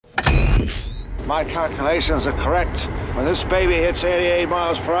my calculations are correct, when this baby hits 88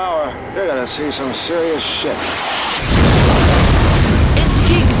 miles per hour, you're gonna see some serious shit. It's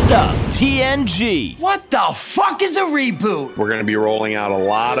Geek Stuff, TNG. What the fuck is a reboot? We're going to be rolling out a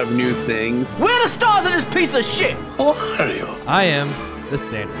lot of new things. We're the stars of this piece of shit. Who are you? I am the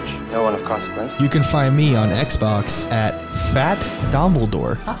Sandwich. No one of consequence. You can find me on Xbox at Fat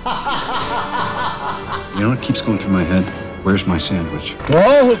Dumbledore. You know what keeps going through my head? Where's my sandwich? To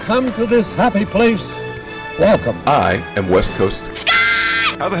all who come to this happy place, welcome. I am West Coast. Sky!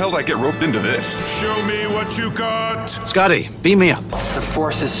 How the hell did I get roped into this? Show me what you got. Scotty, beam me up. The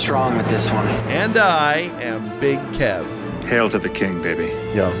force is strong with this one. And I am Big Kev. Hail to the king, baby.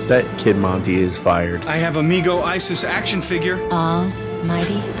 Yo, that Kid Monty is fired. I have Amigo Isis action figure.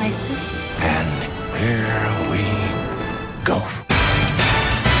 Almighty Isis. And here we go.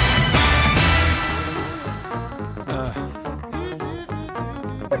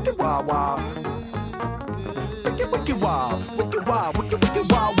 Wicked wild, wild. Wicked wild, wicked wild,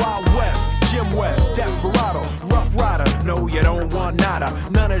 wicked wild, wild west. Jim West, Desperado, Rough Rider. No, you don't want nada.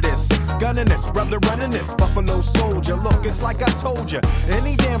 None of this. Six gunning this, brother running this. Buffalo Soldier. Look, it's like I told you.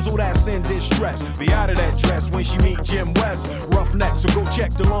 Any damsel that's in distress, be out of that dress when she meet Jim West. Roughneck, so go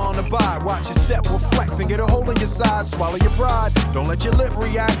check the law on the by. Watch your step will flex and get a hole in your side. Swallow your pride. Don't let your lip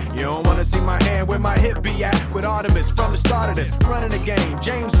react. You don't wanna see my hand where my hip be at. With Artemis from the start of this, running the game.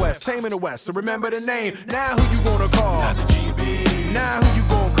 James West, taming the West. So remember the name. Now who you gonna call? Not the GB. Now who you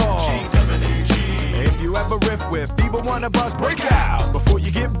gonna call? If you ever riff with people wanna bust, break out before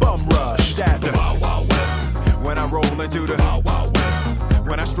you get bum rushed at the Wild Wild West. When I roll into the Wild Wild West.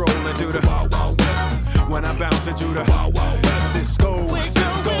 When I stroll into the Wild Wild West. When I bounce into the Wild Wild West. Cisco,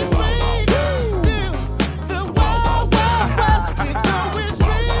 Cisco.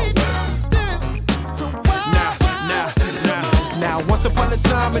 Now, once upon a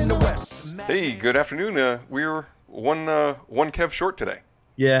time in the West. Hey, good afternoon. We're one Kev short today.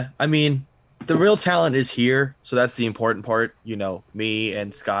 Yeah, I mean, the real talent is here, so that's the important part. You know, me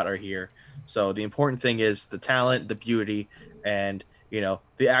and Scott are here. So the important thing is the talent, the beauty, and, you know,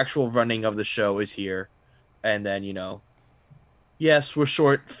 the actual running of the show is here. And then, you know, yes, we're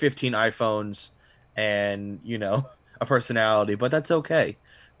short 15 iPhones and, you know, a personality, but that's okay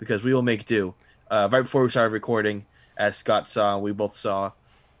because we will make do. Right before we started recording, as Scott saw, we both saw,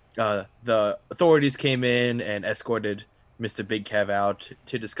 the authorities came in and escorted Mr. Big Kev out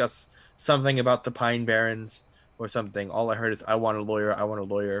to discuss something about the Pine Barrens or something. All I heard is, I want a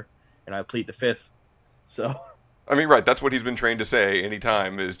lawyer, and I plead the fifth. So, I mean, right, that's what he's been trained to say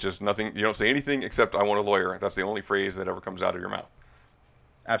anytime is just nothing. You don't say anything except I want a lawyer. That's the only phrase that ever comes out of your mouth.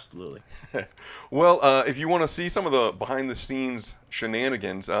 Absolutely. Well, if you want to see some of the behind-the-scenes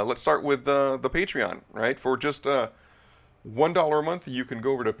shenanigans, let's start with the Patreon, right? For just $1 a month, you can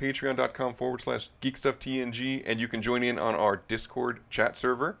go over to patreon.com/geekstufftng, and you can join in on our Discord chat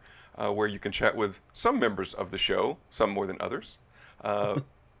server, where you can chat with some members of the show, some more than others, and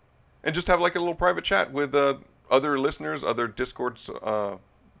just have like a little private chat with other listeners, other Discord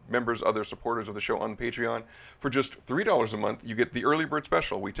members, other supporters of the show on Patreon. For just $3 a month, you get the early bird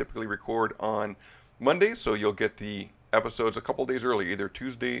special. We typically record on Mondays, so you'll get the episodes a couple days early, either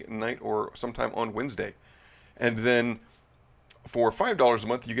Tuesday night or sometime on Wednesday. And then for $5 a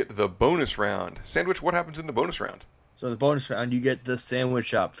month, you get the bonus round. Sandwich, what happens in the bonus round? So in the bonus round, you get the sandwich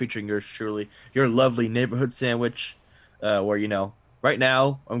shop featuring yours truly, your lovely neighborhood sandwich, where, you know, right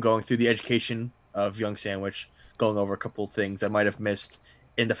now I'm going through the education of Young Sandwich, going over a couple of things I might have missed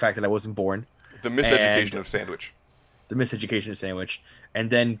in the fact that I wasn't born. The miseducation of Sandwich. The miseducation of Sandwich. And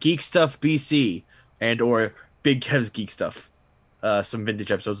then Geek Stuff BC and or Big Kev's Geek Stuff. Some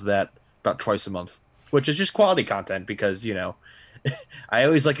vintage episodes of that about twice a month, which is just quality content because, you know, I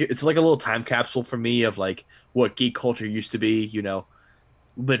always like it. It's like a little time capsule for me of like what geek culture used to be, you know,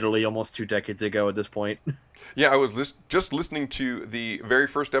 literally almost 2 decades ago at this point. Yeah, I was just listening to the very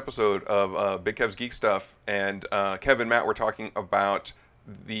first episode of Big Kev's Geek Stuff, and Kev and Matt were talking about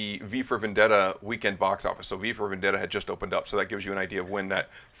the V for Vendetta weekend box office. So V for Vendetta had just opened up, so that gives you an idea of when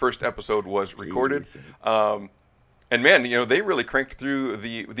that first episode was recorded. And man, you know, they really cranked through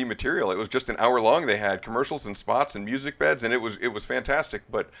the material. It was just an hour long. They had commercials and spots and music beds, and it was fantastic.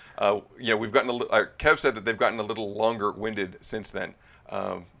 But you know, we've gotten Kev said that they've gotten a little longer winded since then.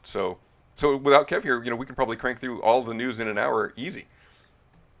 So without Kev here, you know, we can probably crank through all the news in an hour easy.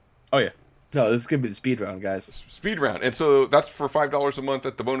 Oh yeah. No, this is gonna be the speed round, guys. Speed round. And so that's for $5 a month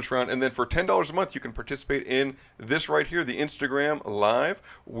at the bonus round. And then for $10 a month, you can participate in this right here, the Instagram Live.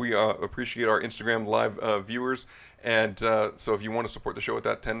 We appreciate our Instagram Live viewers. And so if you want to support the show at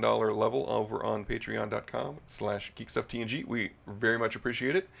that $10 level over on patreon.com/geekstufftng, we very much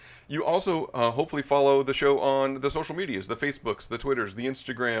appreciate it. You also hopefully follow the show on the social medias, the Facebooks, the Twitters, the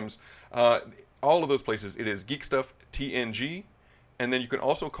Instagrams, all of those places. It is Geek Stuff TNG. And then you can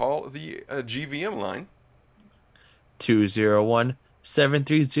also call the GVM line.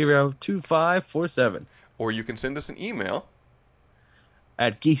 201-730-2547. Or you can send us an email.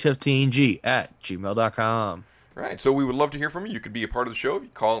 At geekstufftng@gmail.com. Right. So we would love to hear from you. You could be a part of the show. You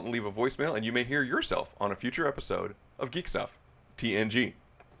call and leave a voicemail, and you may hear yourself on a future episode of Geek Stuff TNG.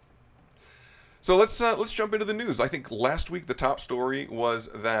 So let's jump into the news. I think last week the top story was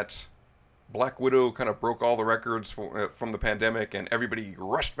that Black Widow kind of broke all the records from the pandemic, and everybody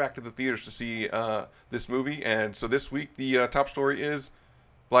rushed back to the theaters to see this movie. And so this week, the top story is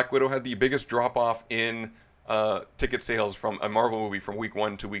Black Widow had the biggest drop-off in ticket sales from a Marvel movie from week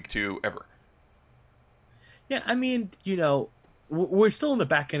 1 to week 2 ever. Yeah, I mean, we're still in the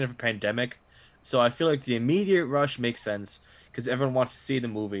back end of a pandemic, so I feel like the immediate rush makes sense because everyone wants to see the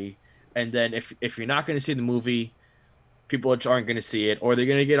movie. And then if you're not going to see the movie, people aren't going to see it, or they're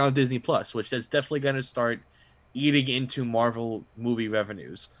going to get on Disney Plus, which is definitely going to start eating into Marvel movie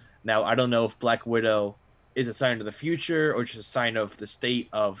revenues. Now, I don't know if Black Widow is a sign of the future or just a sign of the state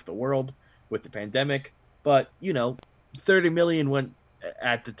of the world with the pandemic, but 30 million went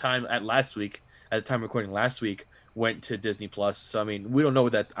at the time recording last week went to Disney Plus. So I mean, we don't know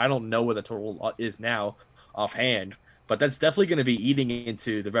I don't know what the total is now offhand, but that's definitely going to be eating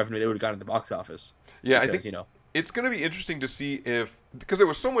into the revenue they would have gotten at the box office. Yeah, because, I think it's going to be interesting to see because there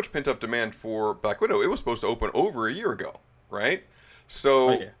was so much pent-up demand for Black Widow. It was supposed to open over a year ago, right?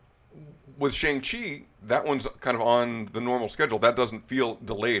 So with Shang-Chi, that one's kind of on the normal schedule. That doesn't feel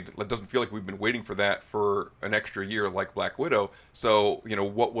delayed. It doesn't feel like we've been waiting for that for an extra year like Black Widow. So,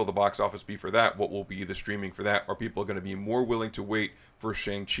 what will the box office be for that? What will be the streaming for that? Are people going to be more willing to wait for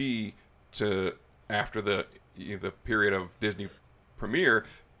Shang-Chi to after the period of Disney premiere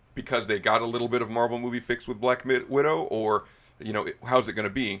because they got a little bit of Marvel movie fix with Black Widow, or how's it going to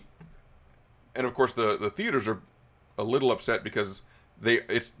be? And of course the theaters are a little upset because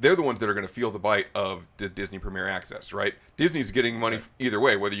they're the ones that are going to feel the bite of the Disney Premier Access, right? Disney's getting money either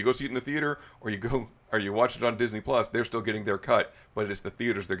way, whether you go see it in the theater or you watch it on Disney Plus. They're still getting their cut, but it's the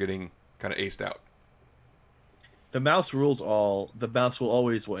theaters they're getting kind of aced out. The mouse rules all. The mouse will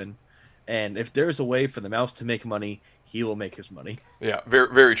always win. And if there's a way for the mouse to make money, he will make his money. Yeah,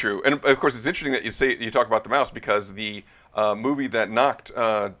 very, very true. And of course, it's interesting that you talk about the mouse because the movie that knocked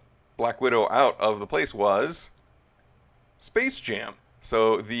Black Widow out of the place was Space Jam.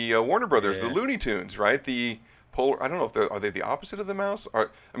 So the Warner Brothers, the Looney Tunes, right? The polar. I don't know if are they the opposite of the mouse?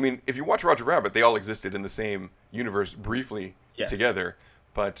 If you watch Roger Rabbit, they all existed in the same universe briefly together.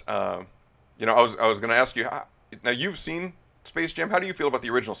 But I was going to ask you. Now you've seen Space Jam. How do you feel about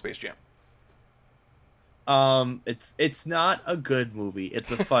the original Space Jam? It's not a good movie.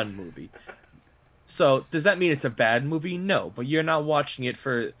 It's a fun movie. So does that mean it's a bad movie? No, but you're not watching it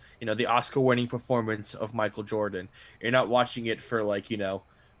for, the Oscar-winning performance of Michael Jordan. You're not watching it for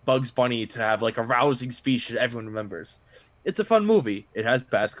Bugs Bunny to have a rousing speech that everyone remembers. It's a fun movie. It has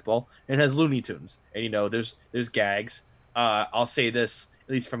basketball. It has Looney Tunes, and there's gags. I'll say this,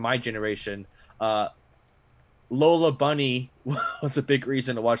 at least from my generation, Lola Bunny was a big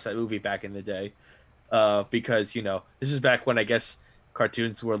reason to watch that movie back in the day. Because this is back when I guess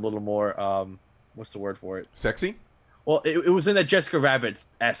cartoons were a little more what's the word for it? Sexy? Well, it was in that Jessica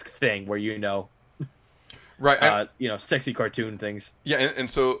Rabbit-esque thing where right, sexy cartoon things. Yeah, and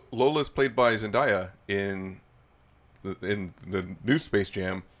so Lola's played by Zendaya in the new Space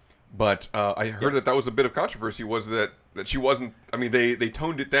Jam, but I heard that was a bit of controversy. Was that she wasn't? I mean, they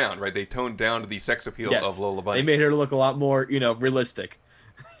toned it down, right? They toned down the sex appeal of Lola Bunny. They made her look a lot more, realistic.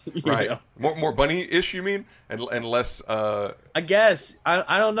 Right. More bunny-ish, you mean? And less I guess.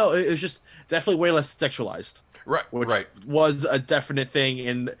 I don't know. It was just definitely way less sexualized. Right. Which right. was a definite thing,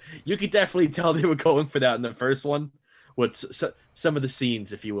 and you could definitely tell they were going for that in the first one with some of the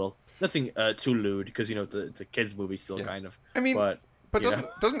scenes, if you will. Nothing too lewd because it's a kids movie still, kind of. I mean, but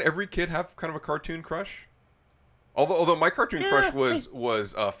doesn't every kid have kind of a cartoon crush? Although my cartoon crush was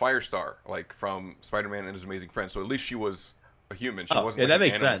Firestar, from Spider-Man and His Amazing Friends. So at least she was a human. She wasn't. Yeah, that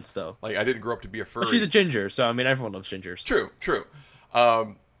makes sense though. I didn't grow up to be a furry. Well, she's a ginger, so I mean everyone loves gingers. True.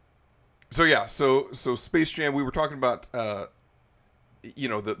 So Space Jam. We were talking about, the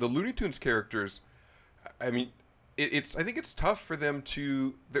Looney Tunes characters. I mean, I think it's tough for them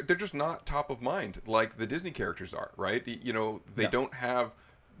to. They're just not top of mind like the Disney characters are, right? You know, they don't have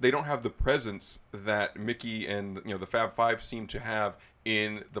the presence that Mickey and the Fab Five seem to have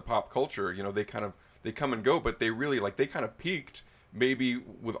in the pop culture. You know, they come and go, but they really they kind of peaked maybe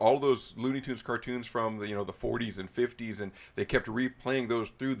with all those Looney Tunes cartoons from the 40s and 50s, and they kept replaying those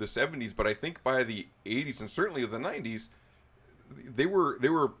through the 70s. But I think by the 80s and certainly the 90s, they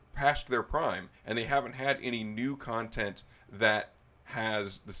were past their prime, and they haven't had any new content that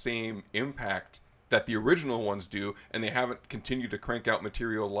has the same impact that the original ones do, and they haven't continued to crank out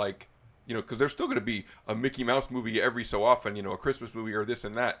material because there's still going to be a Mickey Mouse movie every so often, a Christmas movie or this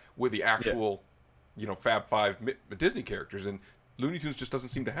and that with the actual, Fab Five Disney characters, and Looney Tunes just doesn't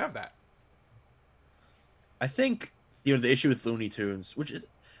seem to have that. I think, the issue with Looney Tunes, which is,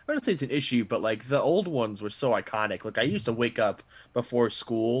 I don't say it's an issue, but the old ones were so iconic. I used to wake up before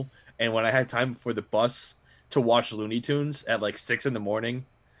school, and when I had time for the bus to watch Looney Tunes at 6 a.m,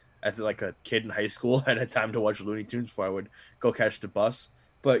 as a kid in high school, I had time to watch Looney Tunes before I would go catch the bus.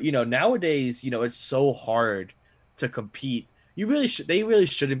 But nowadays, it's so hard to compete. They really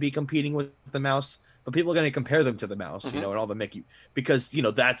shouldn't be competing with the mouse, but people are going to compare them to the mouse, and all the Mickey, because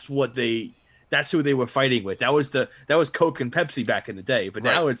that's who they were fighting with. That was Coke and Pepsi back in the day, but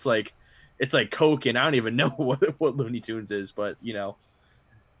now it's like Coke, and I don't even know what Looney Tunes is, but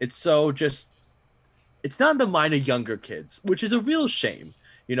it's so it's not in the mind of younger kids, which is a real shame.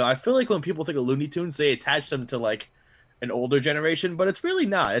 I feel like when people think of Looney Tunes, they attach them to an older generation, but it's really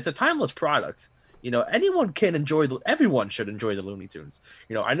not. It's a timeless product. Everyone should enjoy the Looney Tunes.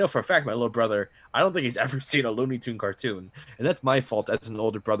 I know for a fact my little brother, I don't think he's ever seen a Looney Tune cartoon, and that's my fault as an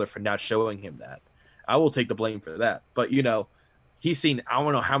older brother for not showing him that. I will take the blame for that. But he's seen, I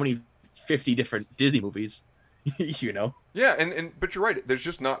don't know how many 50 different Disney movies. Yeah, but you're right. There's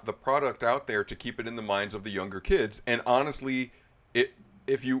just not the product out there to keep it in the minds of the younger kids. And honestly,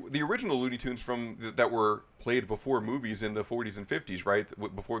 the original Looney Tunes that were played before movies in the 40s and 50s, right,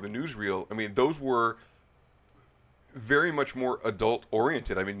 before the newsreel, I mean, those were very much more adult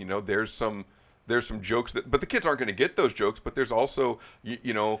oriented. I mean, there's some jokes but the kids aren't going to get those jokes, but there's also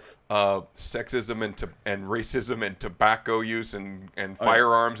sexism and racism and tobacco use and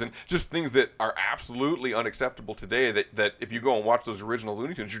firearms and just things that are absolutely unacceptable today, that if you go and watch those original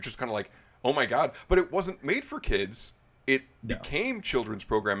Looney Tunes, you're just kind of like, oh my God. But it wasn't made for kids. It became children's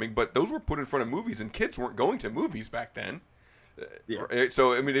programming, but those were put in front of movies, and kids weren't going to movies back then.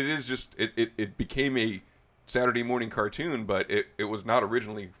 So, I mean, it is just, it became a Saturday morning cartoon, but it was not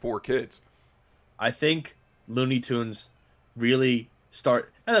originally for kids. I think Looney Tunes really not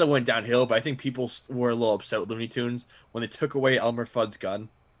that it went downhill, but I think people were a little upset with Looney Tunes when they took away Elmer Fudd's gun.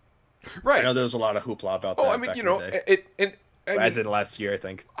 Right. I know there was a lot of hoopla about that. Oh, I mean, as in last year, I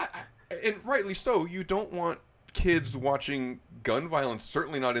think. And rightly so. You don't want kids watching gun violence,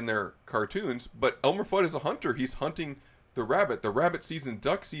 certainly not in their cartoons, but Elmer Fudd is a hunter. He's hunting the rabbit. The rabbit season,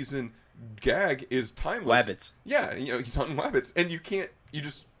 duck season gag is timeless. Wabbits. Yeah, he's hunting wabbits, and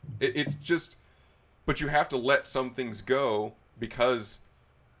but you have to let some things go because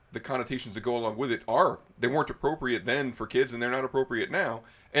the connotations that go along with it they weren't appropriate then for kids, and they're not appropriate now.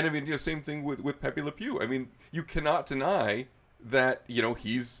 And I mean, same thing with Pepe Le Pew. I mean, you cannot deny that,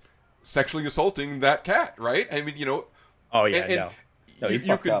 he's sexually assaulting that cat, right? I mean, Oh yeah, no, he's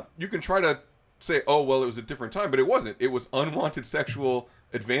fucked up. You can try to say, oh well, it was a different time, but it wasn't. It was unwanted sexual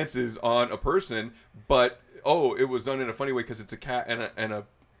advances on a person, but it was done in a funny way because it's a cat and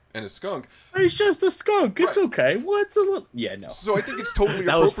a skunk. He's just a skunk. It's okay. What's a little? Yeah, no. So I think it's totally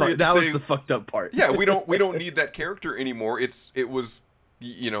appropriate. That was the fucked up part. Yeah, we don't need that character anymore. It was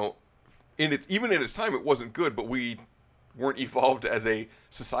even in its time, it wasn't good, but we weren't evolved as a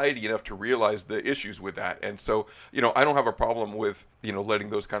society enough to realize the issues with that. And so, I don't have a problem with, letting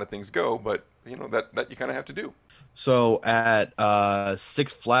those kind of things go, but that you kind of have to do. So at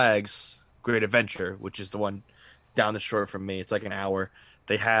Six Flags Great Adventure, which is the one down the shore from me, it's like an hour,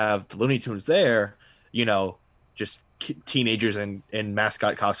 they have the Looney Tunes there, just teenagers in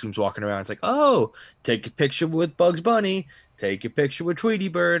mascot costumes walking around. It's like, oh, take a picture with Bugs Bunny, take a picture with Tweety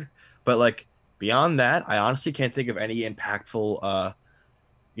Bird. But beyond that, I honestly can't think of any impactful,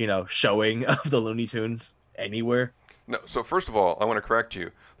 showing of the Looney Tunes anywhere. No. So first of all, I want to correct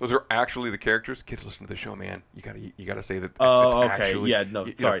you. Those are actually the characters. Kids, listen to the show, man. You gotta say that. Oh, okay. Actually, yeah. No,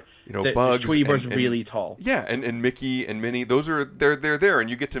 sorry. Bugs. Tweety Bird's really tall. Yeah, and Mickey and Minnie. They're there, and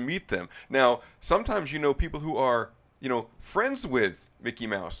you get to meet them. Now, sometimes people who are friends with Mickey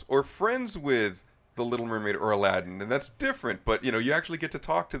Mouse or friends with the Little Mermaid or Aladdin, and that's different. But you actually get to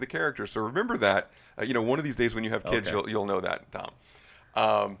talk to the characters. So remember that. One of these days when you have kids, you'll know that, Tom.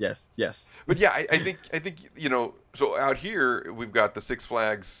 Yes. But yeah, I think so out here we've got the Six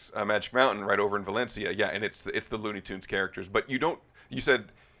Flags Magic Mountain right over in Valencia. Yeah, and it's the Looney Tunes characters. But you said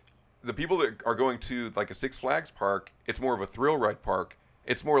the people that are going to like a Six Flags park, it's more of a thrill ride park.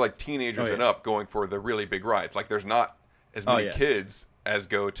 It's more like teenagers and up going for the really big rides. Like there's not as many kids as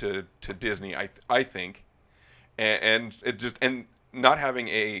go to Disney, I think, and it just and not having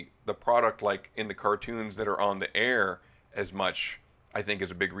the product like in the cartoons that are on the air as much, I think,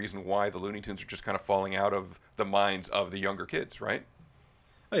 is a big reason why the Looney Tunes are just kind of falling out of the minds of the younger kids, right?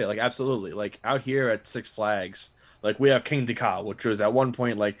 Oh yeah, like absolutely. Like out here at Six Flags, like we have King Ka, which was at one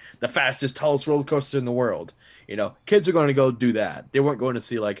point like the fastest, tallest roller coaster in the world. Kids are going to go do that. They weren't going to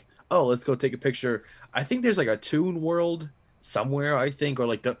see like, oh, let's go take a picture. I think there's like a Toon World somewhere, I think, or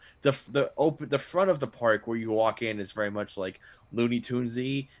like the front of the park where you walk in is very much like Looney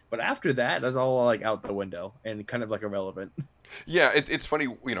Tunesy, but after that, that's all like out the window and kind of like irrelevant. Yeah, it's funny,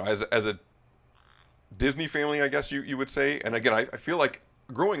 as a Disney family, I guess you would say, and again, I feel like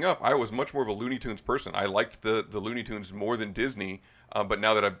growing up, I was much more of a Looney Tunes person. I liked the Looney Tunes more than Disney, but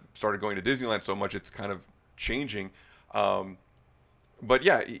now that I've started going to Disneyland so much, it's kind of changing. But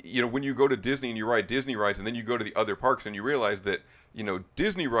yeah, when you go to Disney and you ride Disney rides, and then you go to the other parks and you realize that,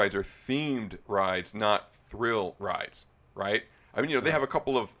 Disney rides are themed rides, not thrill rides, right? I mean, they have a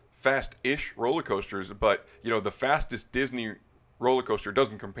couple of fast-ish roller coasters, but, the fastest Disney roller coaster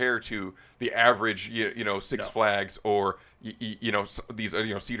doesn't compare to the average, Six Flags or, these,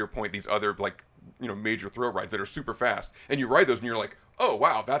 Cedar Point, these other, like, major thrill rides that are super fast. And you ride those and you're like, oh,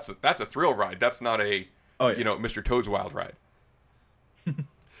 wow, that's a thrill ride. That's not a, Mr. Toad's Wild Ride.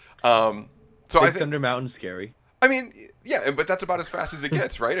 So I think Thunder Mountain's scary. I mean, yeah, but that's about as fast as it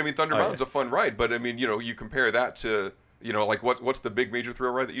gets, right? I mean, Thunder Mountain's a fun ride, but I mean, you compare that to, like what's the big major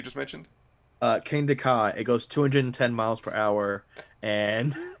thrill ride that you just mentioned? King Ka. It goes 210 miles per hour,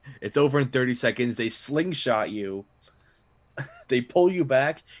 and it's over in 30 seconds. They slingshot you. They pull you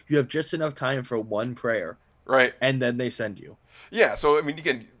back. You have just enough time for one prayer, right? And then they send you. Yeah. So I mean,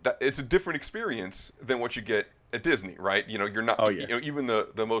 again, it's a different experience than what you get at Disney, right? You're not. Even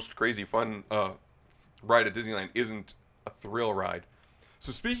the most crazy fun ride at Disneyland isn't a thrill ride.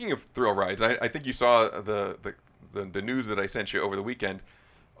 So speaking of thrill rides, I think you saw the news that I sent you over the weekend.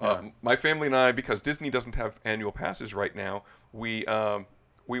 My family and I, because Disney doesn't have annual passes right now, we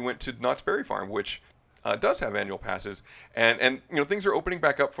went to Knott's Berry Farm, which does have annual passes, and things are opening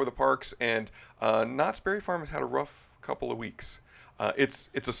back up for the parks, and Knott's Berry Farm has had a rough couple of weeks. It's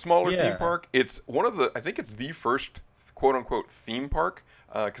a smaller theme park. It's I think it's the first quote unquote theme park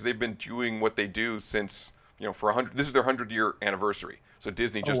because they've been doing what they do since for 100. This is their 100-year anniversary. So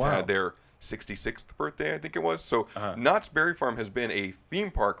Disney just had their 66th birthday, I think it was. So Knott's Berry Farm has been a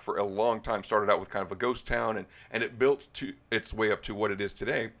theme park for a long time. Started out with kind of a ghost town, and it built to its way up to what it is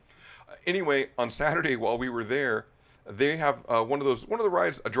today. Anyway, on Saturday while we were there, they have one of the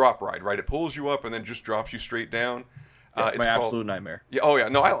rides, a drop ride, right? It pulls you up and then just drops you straight down. It's my absolute nightmare. Yeah. Oh yeah.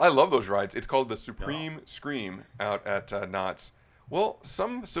 No, I love those rides. It's called the Supreme Scream out at Knott's. Well,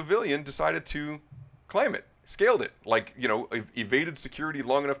 some civilian decided to climb it, scaled it, like evaded security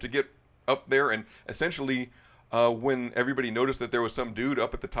long enough to get up there, and essentially, when everybody noticed that there was some dude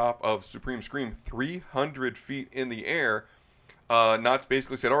up at the top of Supreme Scream, 300 feet in the air, Knott's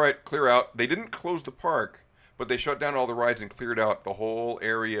basically said, "All right, clear out." They didn't close the park, but they shut down all the rides and cleared out the whole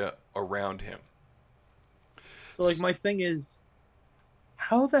area around him. So, like, my thing is,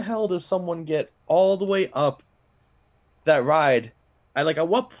 how the hell does someone get all the way up that ride? At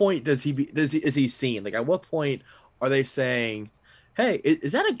what point is he seen? Like, at what point are they saying, "Hey,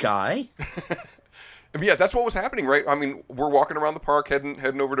 is that a guy?" I mean, yeah, that's what was happening, right? I mean, we're walking around the park,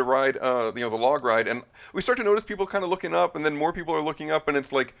 heading over to ride, the log ride, and we start to notice people kind of looking up, and then more people are looking up, and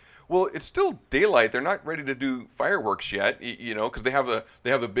it's like, well, it's still daylight. They're not ready to do fireworks yet, because they have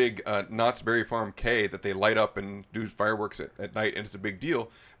the big Knott's Berry Farm K that they light up and do fireworks at night, and it's a big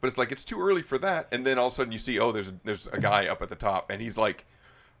deal. But it's like it's too early for that, and then all of a sudden you see, oh, there's a guy up at the top, and he's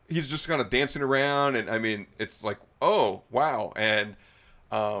just kind of dancing around, and I mean, it's like, oh wow, and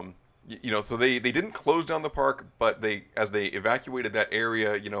so they didn't close down the park, but as they evacuated that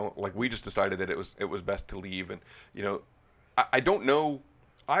area, like we just decided that it was best to leave, and I don't know.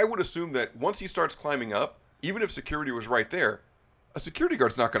 I would assume that once he starts climbing up, even if security was right there, a security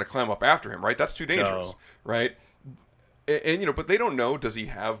guard's not going to climb up after him, right? That's too dangerous, right? And but they don't know. Does he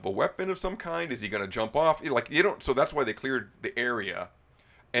have a weapon of some kind? Is he going to jump off? So that's why they cleared the area.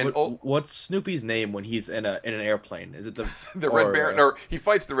 And what's Snoopy's name when he's in an airplane? Is it the Red Baron? Or he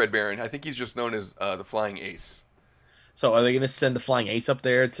fights the Red Baron. I think he's just known as the Flying Ace. So are they going to send the Flying Ace up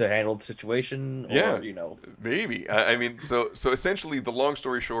there to handle the situation? Yeah, Or, maybe. I mean, so essentially, the long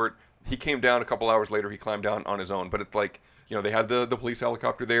story short, he came down a couple hours later. He climbed down on his own, but it's like, they had the police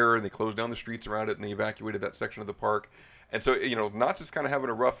helicopter there, and they closed down the streets around it, and they evacuated that section of the park. And so, Knott's is kind of having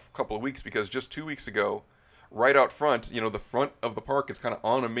a rough couple of weeks because just 2 weeks ago, right out front, the front of the park is kind of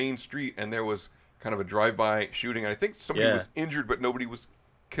on a main street, and there was kind of a drive-by shooting. And I think somebody was injured, but nobody was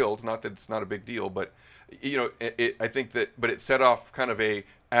killed. Not that it's not a big deal, but I think that, but it set off kind of a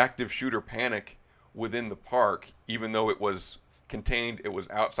active shooter panic within the park, even though it was contained, it was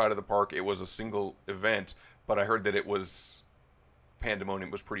outside of the park, it was a single event. But I heard that it was pandemonium.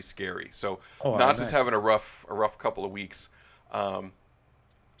 It was pretty scary. So Knott's is having a rough couple of weeks. So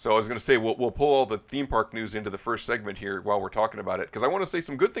I was going to say we'll pull all the theme park news into the first segment here while we're talking about it, because I want to say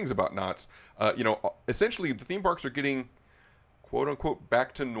some good things about Knott's. Essentially the theme parks are getting quote unquote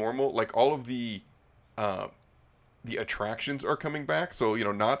back to normal. Like all of the attractions are coming back. So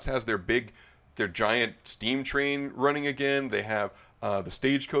Knott's has their giant steam train running again. They have the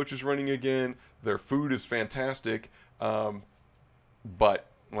stagecoaches running again. Their food is fantastic. But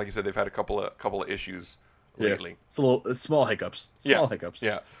like I said, they've had a couple of issues lately. It's small hiccups. Hiccups.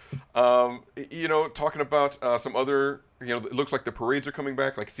 Yeah. Talking about some other, it looks like the parades are coming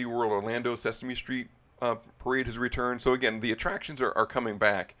back, like SeaWorld Orlando, Sesame Street parade has returned. So again, the attractions are coming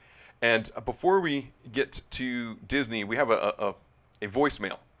back. And before we get to Disney, we have a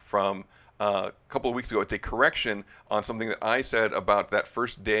voicemail from a couple of weeks ago. It's a correction on something that I said about that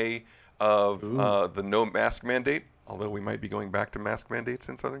first day of the no mask mandate. Although we might be going back to mask mandates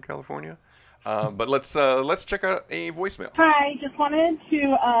in Southern California. But let's check out a voicemail. Hi, just wanted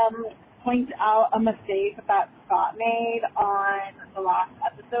to point out a mistake that Scott made on the last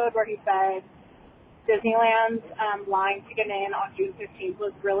episode where he said Disneyland's line to get in on June 15th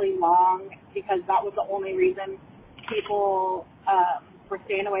was really long because that was the only reason people were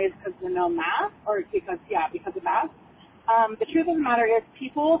staying away is because of the no mask, or because of masks. The truth of the matter is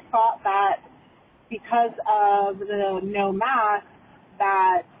people thought that because of the no mask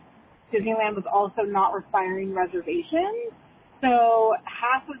that Disneyland was also not requiring reservations. So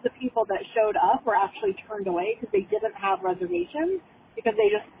half of the people that showed up were actually turned away because they didn't have reservations because they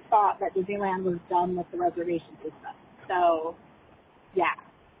just thought that Disneyland was done with the reservation system. So, yeah.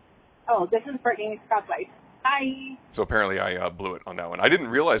 Oh, this is Brittany, Scott's wife. Bye. So apparently I blew it on that one. I didn't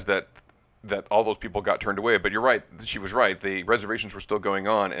realize that all those people got turned away, but you're right. She was right. The reservations were still going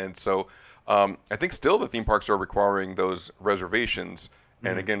on. And so I think still the theme parks are requiring those reservations.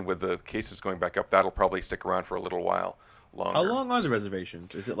 And again, with the cases going back up, that'll probably stick around for a little while longer. How long are the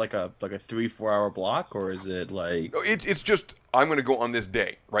reservations? Is it like a 3-4 hour block, or is it like? No, it's just I'm going to go on this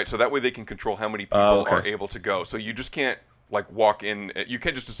day, right? So that way they can control how many people are able to go. So you just can't like walk in. You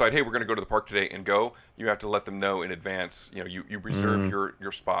can't just decide, hey, we're going to go to the park today and go. You have to let them know in advance. You reserve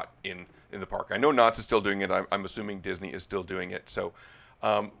your spot in the park. I know Knott's is still doing it. I'm assuming Disney is still doing it. So.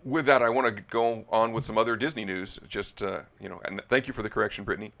 With that, I want to go on with some other Disney news. Just, and thank you for the correction,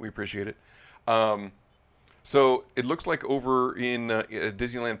 Brittany. We appreciate it. So it looks like over in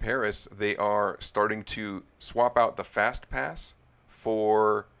Disneyland Paris, they are starting to swap out the Fast Pass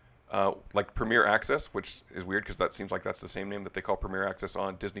for like Premier Access, which is weird because that seems like that's the same name that they call Premier Access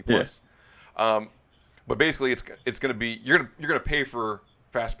on Disney Plus. But basically, it's going to be you're going to pay for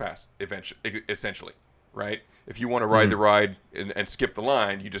Fast Pass essentially. Right? If you want to ride the ride and skip the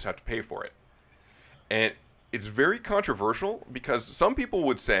line, you just have to pay for it. And it's very controversial because some people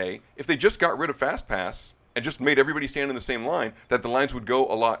would say if they just got rid of Fast Pass and just made everybody stand in the same line, that the lines would go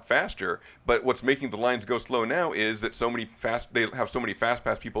a lot faster. But what's making the lines go slow now is that they have so many Fast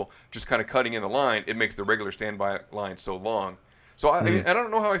Pass people just kind of cutting in the line, it makes the regular standby line so long. So I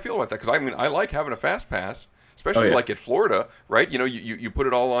don't know how I feel about that because I like having a Fast Pass. Especially like at Florida, right? You put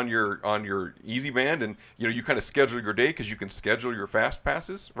it all on your Easy Band, and you kind of schedule your day because you can schedule your Fast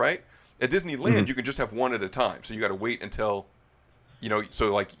Passes, right? At Disneyland, you can just have one at a time, so you got to wait until,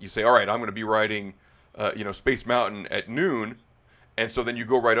 so like you say, all right, I'm going to be riding, Space Mountain at noon, and so then you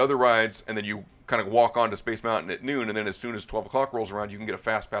go ride other rides, and then you kind of walk onto Space Mountain at noon, and then as soon as 12 o'clock rolls around, you can get a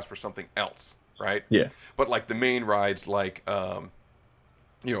Fast Pass for something else, right? Yeah. But like the main rides, like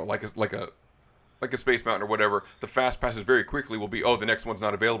like a Space Mountain or whatever, the Fast Passes very quickly will be, the next one's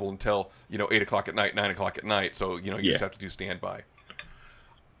not available until, 8 o'clock at night, 9 o'clock at night. So, you just have to do standby.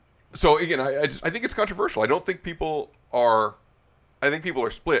 So, again, I think it's controversial. I think people are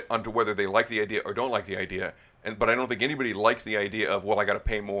split onto whether they like the idea or don't like the idea. But I don't think anybody likes the idea of, I got to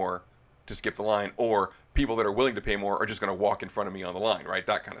pay more to skip the line, or people that are willing to pay more are just going to walk in front of me on the line, right?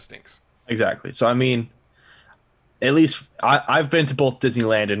 That kind of stinks. Exactly. So, I mean, at least I've been to both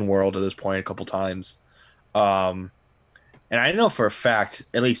Disneyland and World at this point a couple times. and I know for a fact,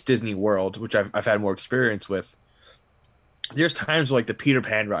 at least Disney World, which I've had more experience with, there's times like the Peter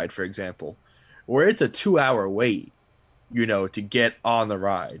Pan ride, for example, where it's a 2-hour wait, to get on the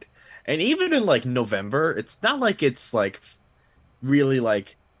ride. And even in like November, it's not like it's like really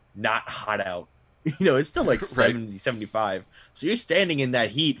like not hot out. It's still like 70, 75. So you're standing in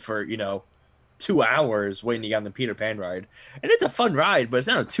that heat for, 2 hours waiting to get on the Peter Pan ride. And it's a fun ride, but it's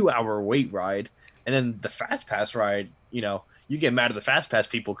not a 2-hour wait ride. And then the Fast Pass ride, you get mad at the Fast Pass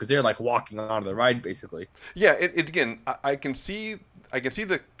people because they're like walking onto the ride basically. Yeah, again, I can see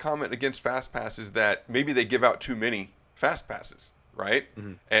the comment against Fast Passes that maybe they give out too many Fast Passes, right?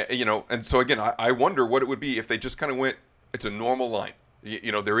 Mm-hmm. And so again, I wonder what it would be if they just kind of went, it's a normal line.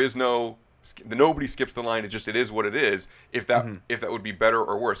 There is nobody skips the line. It is what it is. If that would be better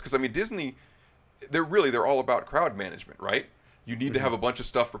or worse, because I mean Disney, they're all about crowd management, right? You need to have a bunch of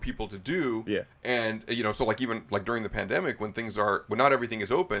stuff for people to do. Yeah. And so like even like during the pandemic when not everything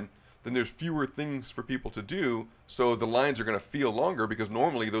is open, then there's fewer things for people to do. So the lines are going to feel longer because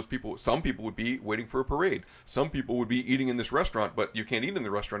normally some people would be waiting for a parade. Some people would be eating in this restaurant, but you can't eat in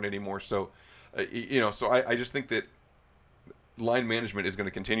the restaurant anymore. So, so I just think that line management is going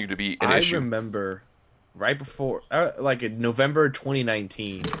to continue to be an issue. I remember right before, like in November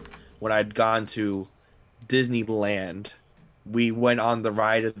 2019, when I'd gone to Disneyland, we went on the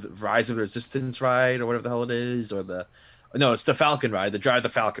ride of the Rise of the Resistance ride or whatever the hell it is, it's the Falcon ride, the Drive the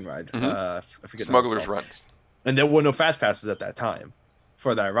Falcon ride. Mm-hmm. I forget. Smuggler's Run. And there were no Fast Passes at that time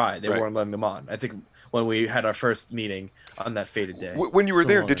for that ride. They weren't letting them on. I think when we had our first meeting on that fated day. When you were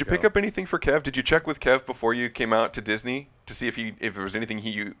there, did you pick up anything for Kev? Did you check with Kev before you came out to Disney to see if there was anything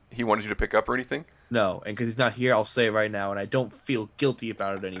he wanted you to pick up or anything? No, and because he's not here, I'll say right now, and I don't feel guilty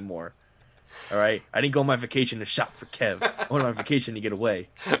about it anymore. All right, I didn't go on my vacation to shop for Kev. I went on my vacation to get away.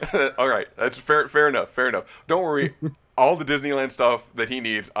 All right, that's fair enough. Don't worry. All the Disneyland stuff that he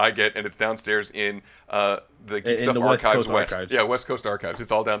needs, I get, and it's downstairs in the Geek Stuff Archives West. Yeah, West Coast Archives.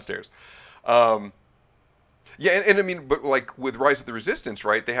 It's all downstairs. Yeah, and I mean, but like with Rise of the Resistance,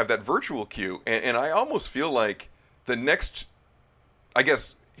 right? They have that virtual queue, and I almost feel like the next, I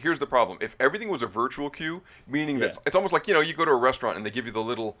guess. Here's the problem. If everything was a virtual queue, meaning that it's almost like, you go to a restaurant and they give you the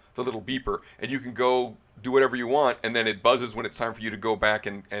little beeper and you can go do whatever you want and then it buzzes when it's time for you to go back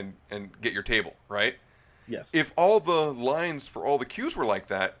and get your table, right? Yes. If all the lines for all the queues were like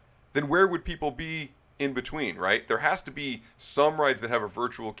that, then where would people be in between, right? There has to be some rides that have a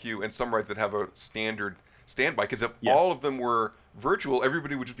virtual queue and some rides that have a standard standby, because if all of them were virtual,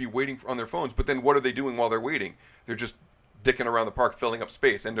 everybody would just be waiting on their phones. But then what are they doing while they're waiting? They're just dicking around the park filling up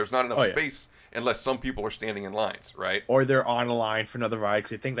space, and there's not enough space unless some people are standing in lines, right? Or they're on a line for another ride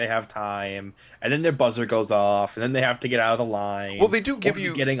because they think they have time, and then their buzzer goes off, and then they have to get out of the line. Well, they do give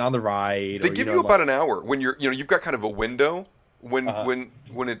you getting on the ride. They give you about an hour when you've got kind of a window when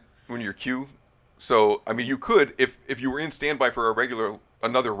your queue. So I mean, you could if you were in standby for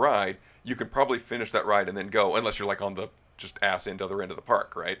another ride, you could probably finish that ride and then go, unless you're like on the just ass end other end of the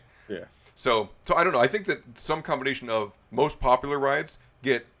park, right? Yeah. So I don't know. I think that some combination of most popular rides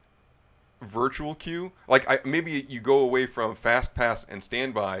get virtual queue. Like maybe you go away from Fast Pass and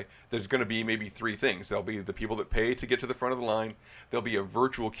standby. There's going to be maybe three things. There'll be the people that pay to get to the front of the line. There'll be a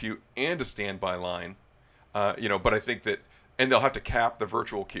virtual queue and a standby line. But I think that, and they'll have to cap the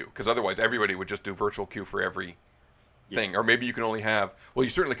virtual queue because otherwise everybody would just do virtual queue for every thing. Or maybe you can only have. Well,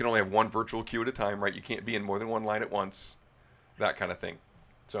 you certainly can only have one virtual queue at a time, right? You can't be in more than one line at once. That kind of thing.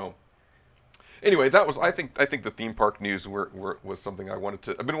 So. Anyway, that was I think the theme park news was something I've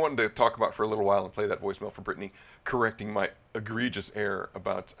been wanting to talk about for a little while and play that voicemail from Brittany correcting my egregious error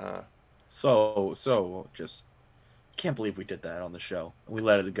about So just can't believe we did that on the show. We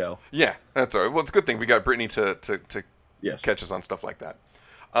let it go. Yeah, that's all right. Well, it's a good thing we got Brittany to catch us on stuff like that.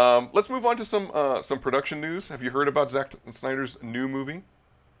 Let's move on to some production news. Have you heard about Zack Snyder's new movie?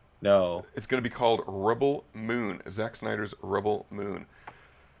 No. It's going to be called Rebel Moon. Zack Snyder's Rebel Moon.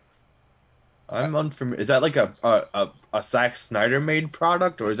 I'm unfamiliar. Is that like a Zack Snyder made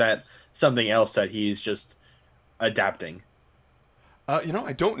product, or is that something else that he's just adapting?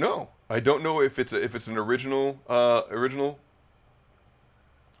 I don't know. I don't know if it's an original or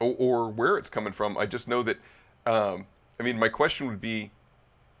where it's coming from. I just know that. My question would be: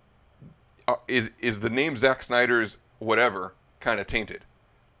 is the name Zack Snyder's whatever kind of tainted?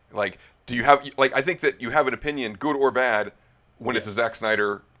 Like, do you have I think that you have an opinion, good or bad, when it's a Zack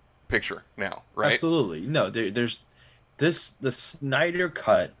Snyder picture now, right? Absolutely. No, there's the Snyder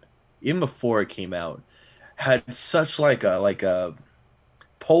cut, even before it came out, had such like a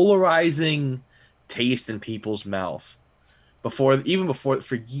polarizing taste in people's mouth even before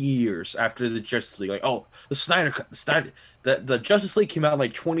for years after the Justice League, like, oh, the Snyder Cut, the Justice League came out in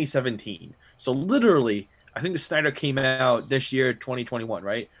like 2017. So literally, I think the Snyder came out this year, 2021,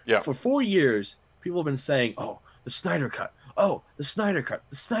 right? Yeah. For 4 years, people have been saying, oh, the Snyder Cut, oh, the Snyder Cut,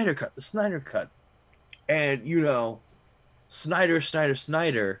 the Snyder Cut, the Snyder Cut, and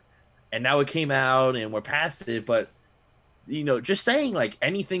Snyder, and now it came out and we're past it, but just saying like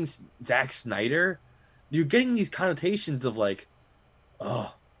anything's Zack Snyder, you're getting these connotations of like,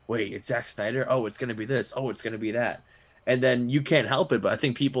 oh, wait, it's Zack Snyder? Oh, it's going to be this. Oh, it's going to be that. And then you can't help it, but I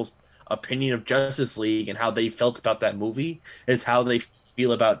think people's opinion of Justice League and how they felt about that movie is how they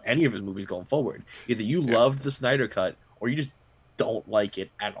feel about any of his movies going forward. Either you loved the Snyder Cut or you just don't like it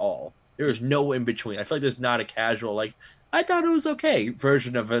at all. There is no in between. I feel like there's not a casual, like, I thought it was okay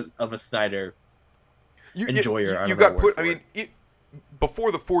version of a Snyder enjoyer. You got put, I mean,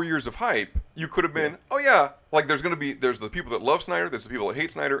 before the 4 years of hype, you could have been, oh yeah, like there's the people that love Snyder, there's the people that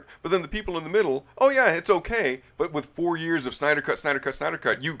hate Snyder, but then the people in the middle, oh yeah, it's okay. But with 4 years of Snyder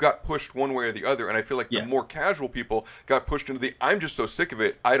Cut, you got pushed one way or the other. And I feel like the more casual people got pushed into I'm just so sick of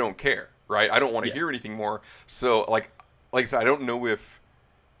it, I don't care, right? I don't want to hear anything more. So like I said, I don't know if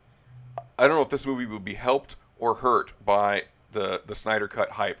this movie would be helped or hurt by the Snyder Cut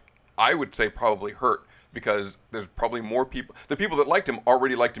hype. I would say probably hurt, because there's probably more people. The people that liked him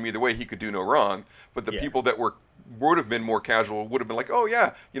already liked him either way. He could do no wrong. But the people that would have been more casual would have been like, oh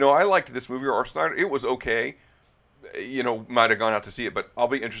yeah, I liked this movie, or Snyder, it was okay. Might have gone out to see it, but I'll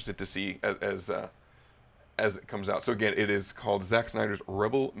be interested to see as it comes out. So again, it is called Zack Snyder's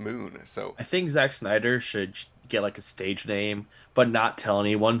Rebel Moon. So I think Zack Snyder should get like a stage name, but not tell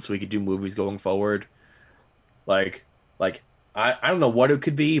anyone, so we could do movies going forward. Like I don't know what it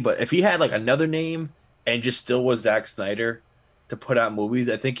could be, but if he had like another name and just still was Zack Snyder to put out movies,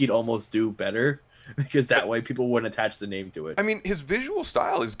 I think he'd almost do better, because that way people wouldn't attach the name to it. I mean, his visual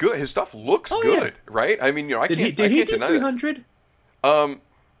style is good. His stuff looks good, right? I mean, I can't did he do deny 300? I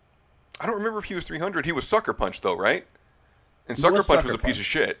don't remember if he was 300. He was Sucker Punch though, right? And Sucker Punch was a piece of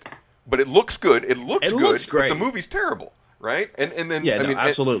shit, but it looks good. It looks great. But the movie's terrible, right? And then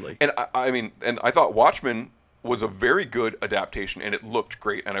absolutely. And I thought Watchmen was a very good adaptation, and it looked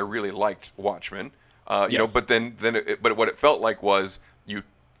great, and I really liked Watchmen. But but what it felt like was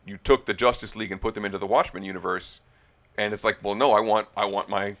you took the Justice League and put them into the Watchmen universe, and it's like, well, no, I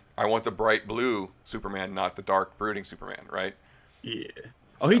want the bright blue Superman, not the dark brooding Superman, right? Yeah.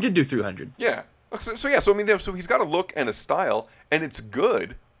 Oh, he did do 300. Yeah. So I mean, so he's got a look and a style, and it's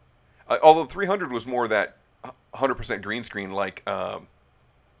good. Although 300 was more that 100% green screen, like.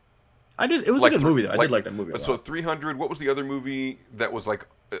 It was like a good movie, though. I did like that movie. So 300, what was the other movie that was like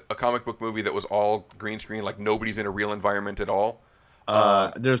a comic book movie that was all green screen, like nobody's in a real environment at all?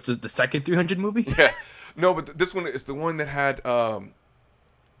 There's the second 300 movie? Yeah. No, but this one is the one that had, it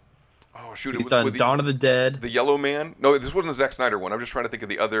was done Dawn of the Dead. The Yellow Man? No, this wasn't the Zack Snyder one. I'm just trying to think of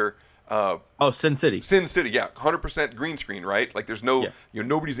the other. Sin City. Sin City, yeah. 100% green screen, right? Like there's no,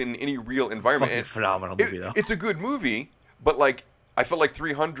 nobody's in any real environment. Fucking phenomenal movie, though. It's a good movie, but like, I felt like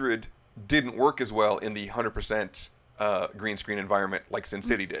 300 didn't work as well in the 100% green screen environment like Sin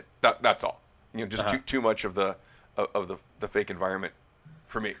City did. That's all. Just too much of the fake environment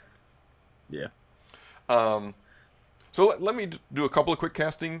for me. Yeah. So let me do a couple of quick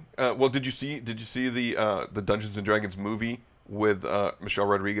casting. Did you see the Dungeons and Dragons movie with Michelle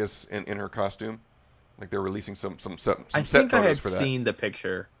Rodriguez in her costume? Like they're releasing some set photos for that. I think I had seen the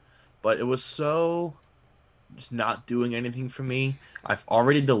picture, but it was so just not doing anything for me. I've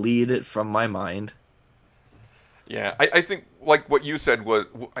already deleted it from my mind. Yeah, I think like what you said was,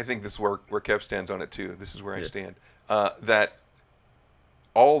 I think this is where Kev stands on it too. This is where I stand. That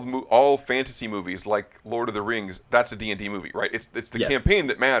all fantasy movies like Lord of the Rings, that's a D&D movie, right? It's the campaign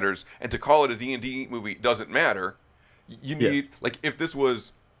that matters, and to call it a D&D movie doesn't matter. You need like if this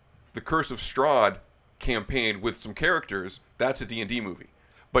was the Curse of Strahd campaign with some characters, that's a D&D movie.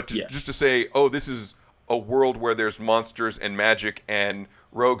 But just to say, oh, this is a world where there's monsters and magic and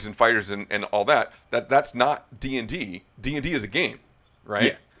rogues and fighters and all that's not D&D. D&D is a game,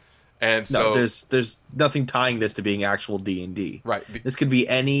 right? Yeah. And so there's nothing tying this to being actual D&D. Right. This could be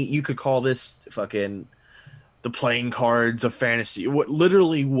you could call this fucking the playing cards of fantasy,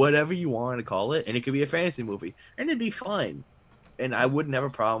 literally whatever you want to call it, and it could be a fantasy movie, and it'd be fine, and I wouldn't have a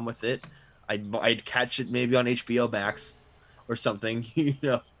problem with it. I'd catch it maybe on HBO Max or something,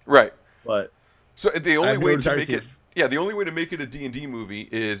 Right. But so the only way to make it, the only way to make it a D&D movie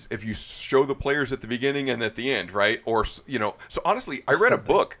is if you show the players at the beginning and at the end, right? Or so honestly, I read a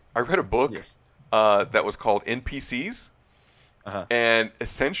book that was called NPCs, and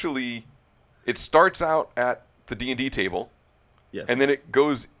essentially, it starts out at the D&D table, Yes. And then it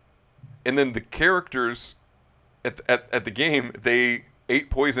goes, and then the characters at the game, they ate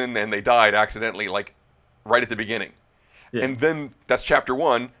poison and they died accidentally, like right at the beginning. Yeah. And then that's chapter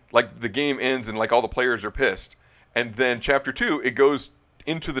 1. Like the game ends and like all the players are pissed. And then chapter 2, it goes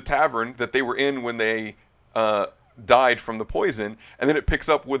into the tavern that they were in when they died from the poison, and then it picks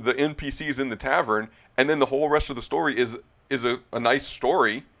up with the NPCs in the tavern, and then the whole rest of the story is a nice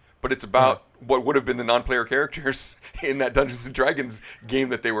story, but it's about what would have been the non-player characters in that Dungeons and Dragons game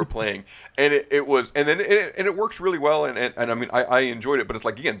that they were playing, and it works really well, and I mean I enjoyed it, but it's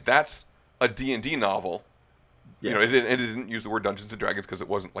like, again, that's a D&D novel. Yeah. You know, it didn't use the word Dungeons and Dragons because it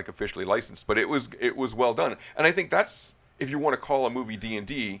wasn't like officially licensed, but it was well done, and I think that's, if you want to call a movie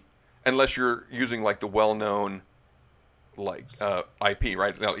D&D, unless you're using like the well-known like IP,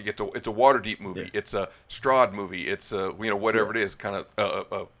 right? Now it's a Waterdeep movie, it's a Strahd movie, it's a, you know, whatever it is, kind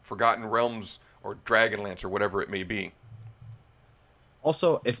of Forgotten Realms or Dragonlance or whatever it may be.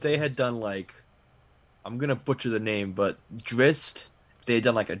 Also, if they had done like, I'm gonna butcher the name, but Drizzt, if they had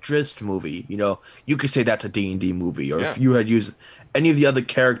done like a Drizzt movie, you know, you could say that's a D&D movie. Or if you had used any of the other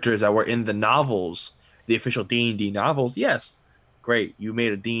characters that were in the novels, the official D&D novels, yes, great, you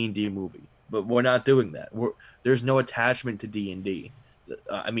made a D&D movie. But we're not doing that. There's no attachment to D&D.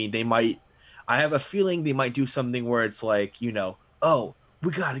 I mean, I have a feeling they might do something where it's like, you know, oh,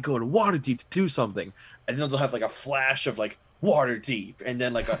 we got to go to Waterdeep to do something. And then they'll have like a flash of like Waterdeep and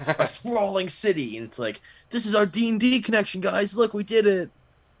then like a sprawling city. And it's like, this is our D&D connection, guys. Look, we did it.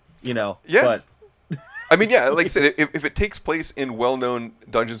 You know, yeah. But I mean, yeah, like I said, if it takes place in well-known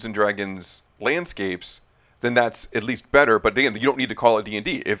Dungeons and Dragons landscapes, then that's at least better. But again, you don't need to call it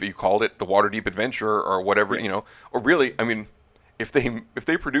D&D. If you called it the Waterdeep Adventure or whatever, you know, or really, I mean, if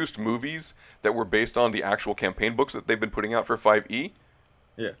they produced movies that were based on the actual campaign books that they've been putting out for 5e,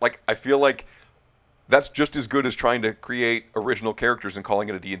 like I feel like that's just as good as trying to create original characters and calling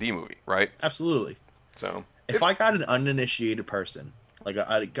it a D&D movie, right? Absolutely. So if I got an uninitiated person, like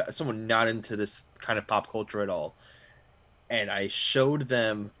someone not into this kind of pop culture at all, and I showed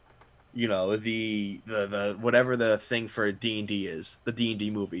them, you know, the whatever the thing for D&D is, the D&D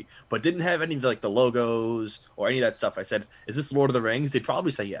movie, but didn't have any of the logos or any of that stuff, I said, is this Lord of the Rings? They'd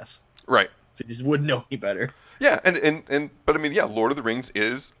probably say yes. Right. So you just wouldn't know any better. Yeah, but I mean, yeah, Lord of the Rings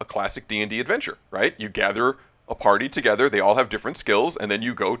is a classic D&D adventure, right? You gather a party together, they all have different skills, and then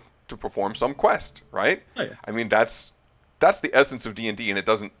you go to perform some quest, right? Oh, yeah. I mean, that's the essence of D&D, and it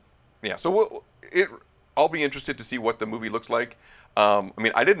doesn't, yeah, so I'll be interested to see what the movie looks like. I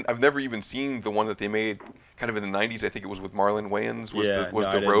mean, I've never even seen the one that they made kind of in the 90s. I think it was with Marlon Wayans, was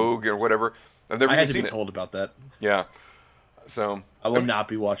the Rogue or whatever. I've never even seen it. Told about that. Yeah. So I will not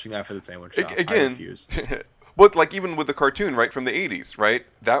be watching that for the sandwich shop. Again, I refuse. But like even with the cartoon, right, from the 80s, right?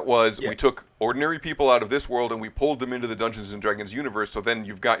 That was, we took ordinary people out of this world and we pulled them into the Dungeons and Dragons universe, so then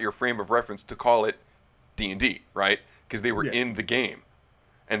you've got your frame of reference to call it D&D, right? Because they were in the game.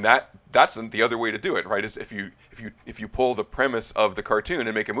 And that's the other way to do it, right? Is if you pull the premise of the cartoon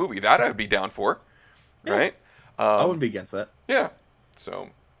and make a movie, that I'd be down for, right? I wouldn't be against that. Yeah. So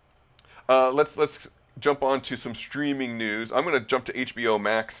let's jump on to some streaming news. I'm going to jump to HBO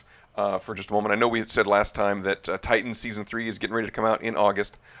Max for just a moment. I know we had said last time that Titans season 3 is getting ready to come out in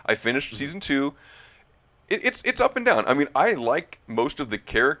August. I finished season 2. It's up and down. I mean, I like most of the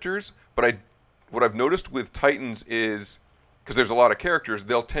characters, but what I've noticed with Titans is, because there's a lot of characters,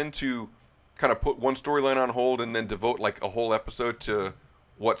 they'll tend to kind of put one storyline on hold and then devote like a whole episode to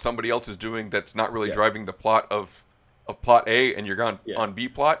what somebody else is doing that's not really driving the plot of plot A, and you're gone on B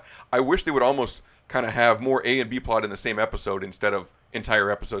plot. I wish they would almost kind of have more A and B plot in the same episode instead of entire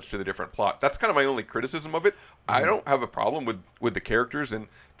episodes to the different plot. That's kind of my only criticism of it. I don't have a problem with the characters and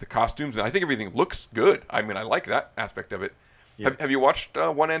the costumes, and I think everything looks good. I mean, I like that aspect of it. Have you watched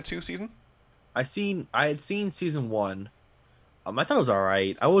 1 and 2 season? I had seen season 1. I thought it was all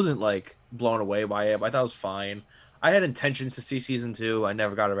right. I wasn't like blown away by it, but I thought it was fine. I had intentions to see season 2. I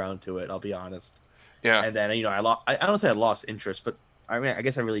never got around to it, I'll be honest. Yeah. And then, you know, I don't say I lost interest, but I mean, I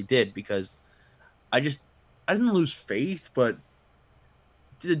guess I really did, because I didn't lose faith, but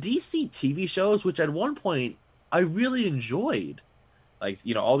the DC TV shows, which at one point I really enjoyed, like,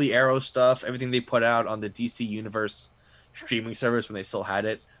 you know, all the Arrow stuff, everything they put out on the DC Universe streaming service when they still had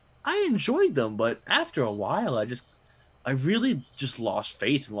it, I enjoyed them, but after a while, I really just lost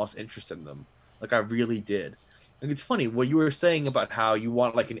faith and lost interest in them. Like, I really did. Like, it's funny what you were saying about how you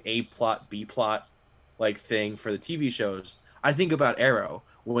want like an A plot, B plot like thing for the TV shows. I think about Arrow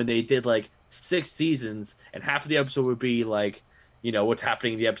when they did like 6 seasons and half of the episode would be like, you know, what's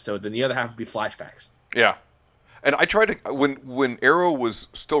happening in the episode, then the other half would be flashbacks. Yeah. And I tried to, when Arrow was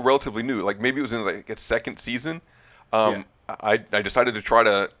still relatively new, like maybe it was in like its second season, I I decided to try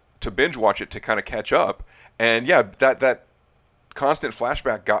to binge watch it to kind of catch up. And yeah, that constant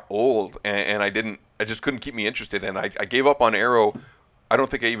flashback got old, and I just couldn't keep me interested, and I gave up on Arrow. I don't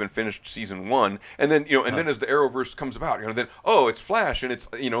think I even finished season 1. And then, then as the Arrowverse comes about, then, it's Flash, and it's,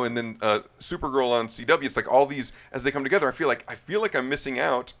 and then Supergirl on CW. It's like all these, as they come together, I feel like I'm missing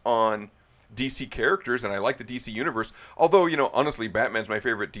out on DC characters, and I like the DC universe. Although, honestly, Batman's my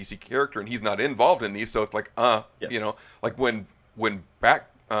favorite DC character, and he's not involved in these, so it's like, yes. Like when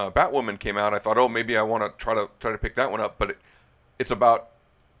Batwoman came out, I thought, oh, maybe I want to try to pick that one up, but it's about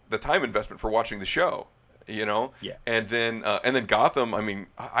the time investment for watching the show. Yeah. And then Gotham. I mean,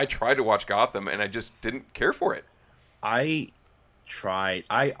 I tried to watch Gotham, and I just didn't care for it. I tried.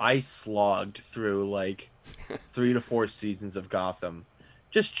 I slogged through like 3 to 4 seasons of Gotham,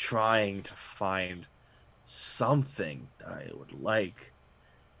 just trying to find something that I would like.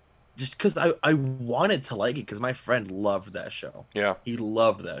 Just because I wanted to like it, because my friend loved that show. Yeah, he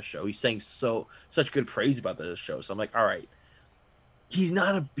loved that show. He's saying such good praise about this show. So I'm like, all right. He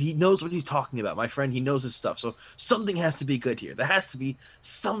knows what he's talking about. My friend, he knows his stuff. So something has to be good here. There has to be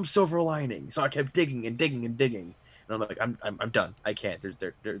some silver lining. So I kept digging and digging and digging. And I'm like, I'm done. I can't.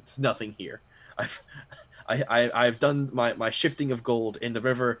 There's nothing here. I've done my shifting of gold in the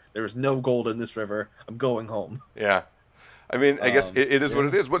river. There is no gold in this river. I'm going home. Yeah. I mean, I guess it is what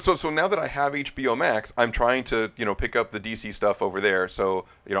it is. But so now that I have HBO Max, I'm trying to pick up the DC stuff over there. So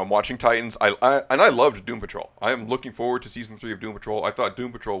I'm watching Titans. I loved Doom Patrol. I am looking forward to season 3 of Doom Patrol. I thought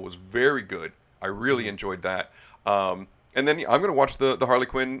Doom Patrol was very good. I really enjoyed that. And then I'm going to watch the Harley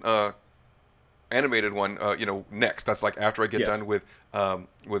Quinn animated one. Next. That's like after I get done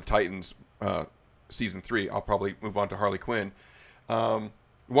with Titans season 3. I'll probably move on to Harley Quinn. While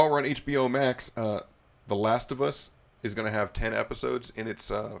we're on HBO Max, The Last of Us is going to have 10 episodes in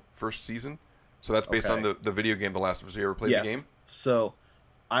its first season. So that's based on the video game The Last of Us. You ever played the game? So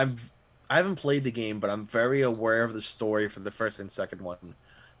I haven't played the game, but I'm very aware of the story for the first and second one.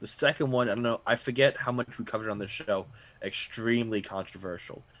 The second one, I don't know, I forget how much we covered on this show. Extremely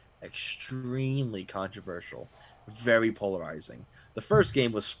controversial. Very polarizing. The first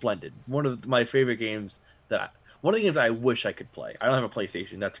game was splendid. One of my favorite games one of the games I wish I could play. I don't have a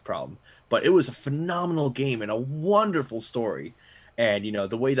PlayStation, that's a problem. But it was a phenomenal game and a wonderful story. And,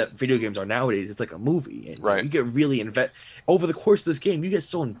 the way that video games are nowadays, it's like a movie. And right. You get really over the course of this game, you get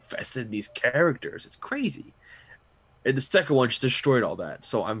so invested in these characters. It's crazy. And the second one just destroyed all that.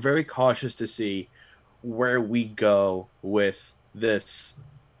 So I'm very cautious to see where we go with this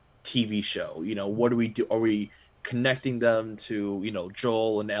TV show. What do we do? Are we connecting them to,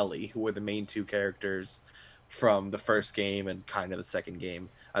 Joel and Ellie, who were the main 2 characters from the first game and kind of the second game?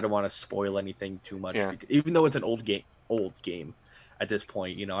 I don't want to spoil anything too much, because, even though it's an old game at this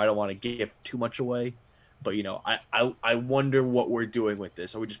point, I don't want to give too much away, but I wonder what we're doing with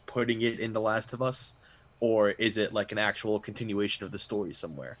this. Are we just putting it in The Last of Us, or is it like an actual continuation of the story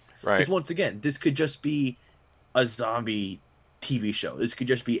somewhere? Right. Because once again, this could just be a zombie TV show. This could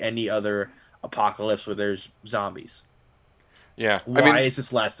just be any other apocalypse where there's zombies. Yeah. Why is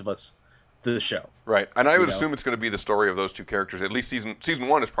this Last of Us the show? Right. And I would assume it's going to be the story of those 2 characters. At least season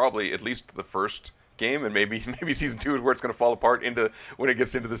 1 is probably at least the first game, and maybe season 2 is where it's going to fall apart when it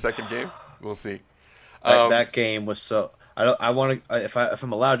gets into the second game. We'll see. That game was so. I want to. If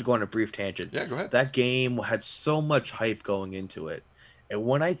I'm allowed to go on a brief tangent. Yeah, go ahead. That game had so much hype going into it, and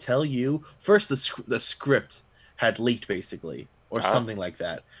when I tell you, first the script had leaked basically, or something like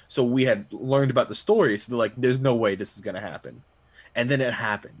that. So we had learned about the story. So they're like, "There's no way this is going to happen," and then it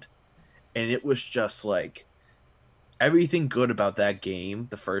happened. And it was just like everything good about that game,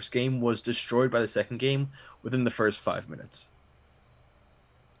 the first game, was destroyed by the second game within the first 5 minutes.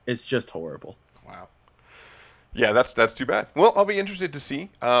 It's just horrible. Wow. Yeah, that's too bad. Well, I'll be interested to see.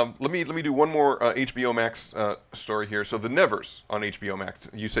 Let me do one more HBO Max story here. So The Nevers on HBO Max.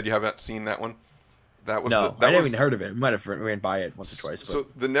 You said you haven't seen that one? That was I never even heard of it. We might have ran by it once or twice. But. So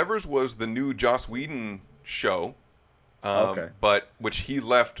The Nevers was the new Joss Whedon show. Okay. But which he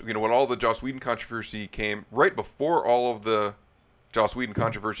left, when all the Joss Whedon controversy came, right before all of the Joss Whedon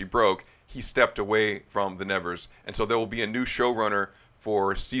controversy broke, he stepped away from The Nevers. And so there will be a new showrunner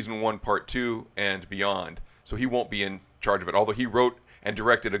for season 1, part 2, and beyond. So he won't be in charge of it. Although he wrote and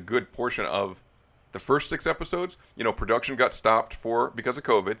directed a good portion of the first 6 episodes. Production got stopped because of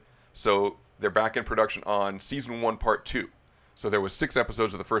COVID. So they're back in production on season 1, part 2. So there was 6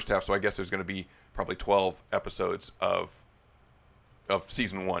 episodes of the first half, so I guess there's going to be probably 12 episodes of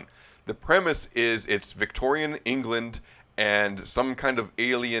season 1. The premise is it's Victorian England, and some kind of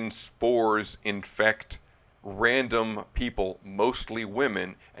alien spores infect random people, mostly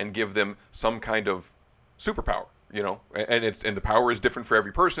women, and give them some kind of superpower. you know, and the power is different for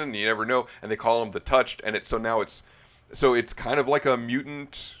every person. And you never know, and they call them the Touched, and it's kind of like a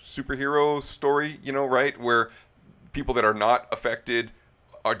mutant superhero story, you know, right, where people that are not affected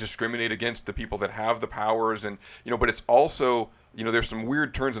are discriminated against the people that have the powers, and you know, but it's also, you know, there's some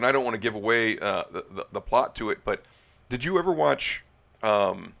weird turns, and I don't want to give away the plot to it, but did you ever watch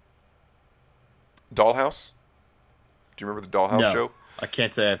Dollhouse? Do you remember the Dollhouse show? I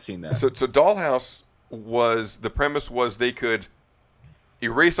can't say I've seen that. So Dollhouse the premise was they could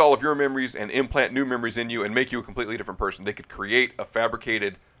erase all of your memories and implant new memories in you and make you a completely different person. They could create a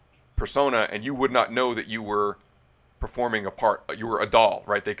fabricated persona, and you would not know that you were performing a part. You were a doll,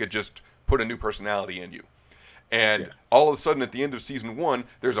 right? They could just put a new personality in you. And all of a sudden, at the end of season 1,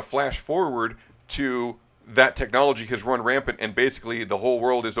 there's a flash forward to that technology has run rampant, and basically the whole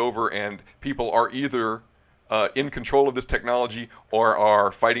world is over, and people are either in control of this technology or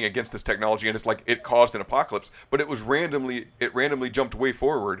are fighting against this technology, and it's like it caused an apocalypse. But it randomly jumped way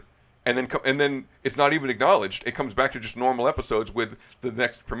forward, and then it's not even acknowledged. It comes back to just normal episodes with the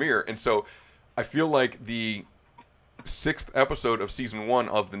next premiere. And so I feel like the 6th episode of season 1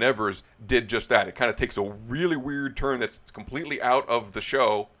 of The Nevers did just that. It kind of takes a really weird turn that's completely out of the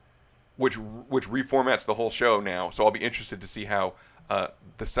show, which reformats the whole show now. So I'll be interested to see how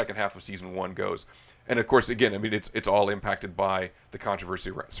the second half of season 1 goes. And of course, again, I mean, it's all impacted by the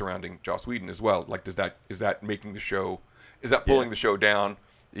controversy surrounding Joss Whedon as well. Like, is that making the show, is that pulling the show down,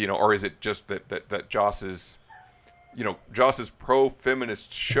 you know, or is it just that Joss's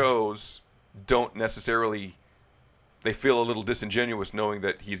pro-feminist shows don't necessarily, they feel a little disingenuous knowing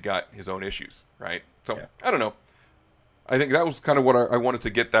that he's got his own issues, right? So I don't know. I think that was kind of what I wanted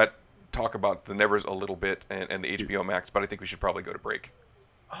to get that talk about The Nevers a little bit and the HBO Max, but I think we should probably go to break.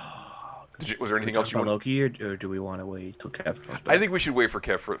 Was there anything else you want? Loki, or do we want to wait till Kev comes back? I think we should wait for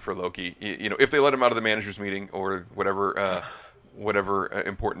Kev for Loki. You know, if they let him out of the managers' meeting or whatever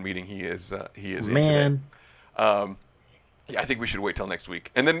important meeting he is in today. I think we should wait till next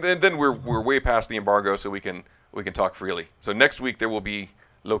week, and then we're way past the embargo, so we can talk freely. So next week there will be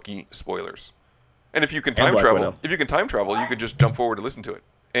Loki spoilers, and if you can time travel, you could just jump forward to listen to it.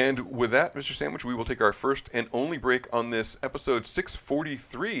 And with that, Mr. Sandwich, we will take our first and only break on this episode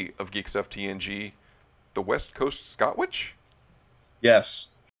 643 of Geek Stuff TNG, the West Coast Scotwitch? Yes.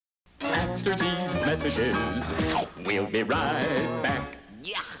 After these messages, we'll be right back.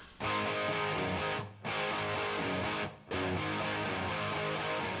 Yeah.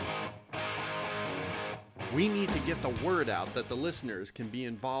 We need to get the word out that the listeners can be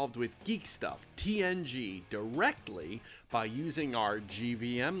involved with Geek Stuff TNG directly by using our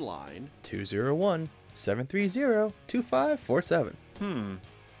GVM line 201-730-2547.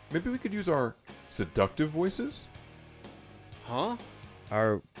 Maybe we could use our seductive voices? Huh?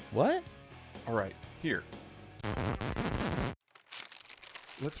 Our what? All right, here.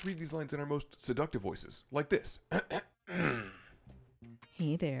 Let's read these lines in our most seductive voices, like this.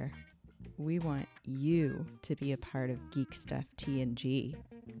 Hey there. We want you to be a part of Geek Stuff TNG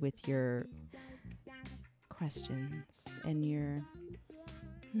with your questions and your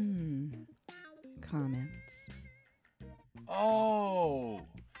comments. Oh!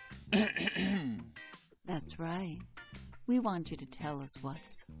 That's right. We want you to tell us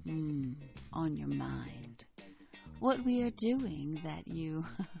what's on your mind. What we are doing that you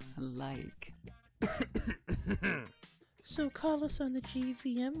like. So call us on the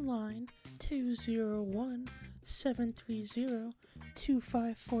GVM line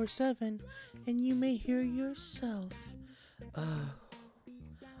 201-730-2547 and you may hear yourself on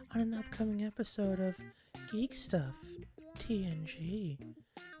an upcoming episode of Geek Stuff TNG.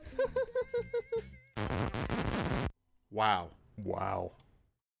 Wow.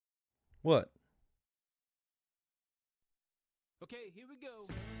 What? Okay, here we go.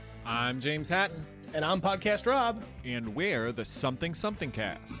 I'm James Hatton. And I'm Podcast Rob. And we're the Something Something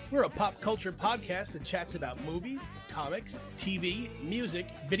Cast. We're a pop culture podcast that chats about movies, comics, TV, music,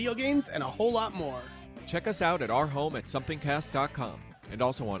 video games, and a whole lot more. Check us out at our home at somethingcast.com and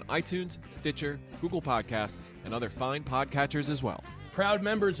also on iTunes, Stitcher, Google Podcasts, and other fine podcatchers as well. Proud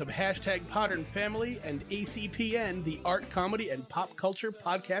members of Hashtag Podern Family and ACPN, the Art, Comedy, and Pop Culture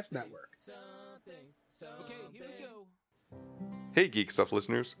Podcast Network. Okay, here we go. Hey, Geek Stuff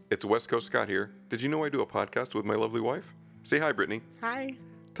listeners. It's West Coast Scott here. Did you know I do a podcast with my lovely wife? Say hi, Brittany. Hi.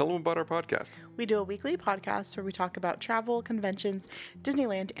 Tell them about our podcast. We do a weekly podcast where we talk about travel, conventions,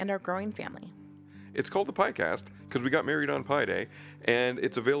 Disneyland, and our growing family. It's called the Piecast because we got married on Pi Day, and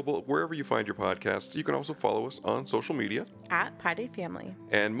it's available wherever you find your podcasts. You can also follow us on social media. At Pi Day Family.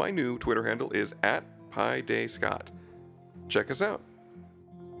 And my new Twitter handle is at Pi Day Scott. Check us out.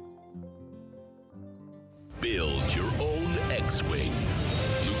 Build X-Wing.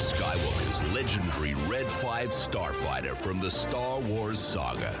 Luke Skywalker's legendary Red 5 starfighter from the Star Wars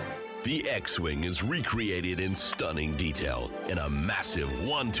saga. The X-Wing is recreated in stunning detail in a massive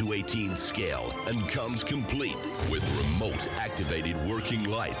 1:18 scale and comes complete with remote-activated working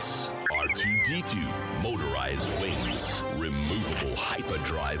lights, R2-D2 motorized wings, removable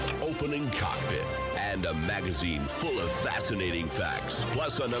hyperdrive opening cockpit, and a magazine full of fascinating facts,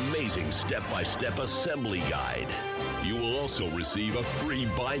 plus an amazing step-by-step assembly guide. You will also receive a free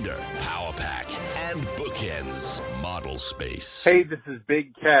binder, power pack, and bookends model space. Hey, this is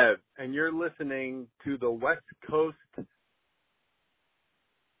Big Kev, and you're listening to the West Coast.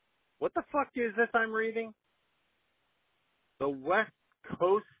 What the fuck is this I'm reading? The West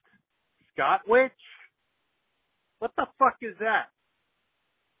Coast Scott Witch? What the fuck is that?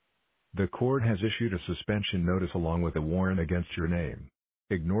 The court has issued a suspension notice along with a warrant against your name.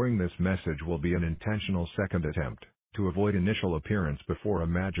 Ignoring this message will be an intentional second attempt to avoid initial appearance before a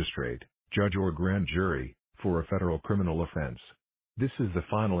magistrate, judge, or grand jury for a federal criminal offense. This is the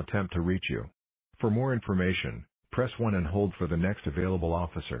final attempt to reach you. For more information, press 1 and hold for the next available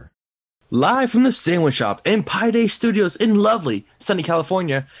officer. Live from the Sandwich Shop in Pi Day Studios in lovely, sunny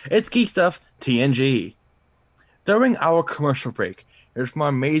California, it's Geek Stuff TNG. During our commercial break, here's from our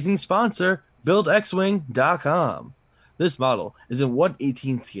amazing sponsor, BuildXwing.com. This model is in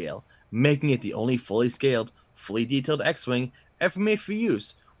 1/18 scale, making it the only fully scaled, fully detailed X-Wing ever made for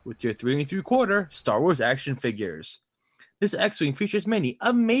use with your 3 3/4 Star Wars action figures. This X-Wing features many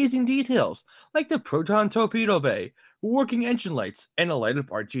amazing details, like the Proton Torpedo Bay, working engine lights, and a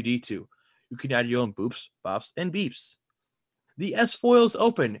light-up R2-D2. You can add your own boops, bops, and beeps. The S-foils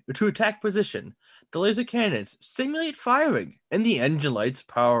open to attack position, the laser cannons simulate firing, and the engine lights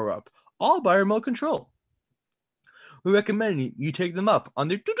power up, all by remote control. We recommend you take them up on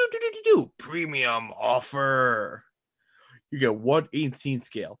their premium offer. You get 1/18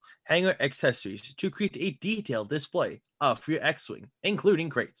 scale hanger accessories to create a detailed display of your X-Wing, including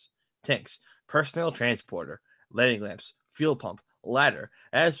crates, tanks, personnel transporter, landing lamps, fuel pump, ladder,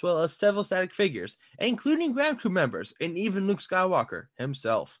 as well as several static figures, including ground crew members and even Luke Skywalker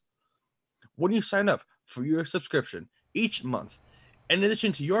himself. When you sign up for your subscription each month, in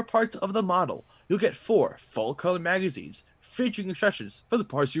addition to your parts of the model, you'll get 4 full-color magazines featuring instructions for the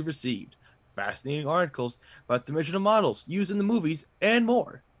parts you've received, fascinating articles about the original models used in the movies, and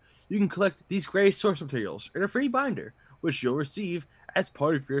more. You can collect these great source materials in a free binder, which you'll receive as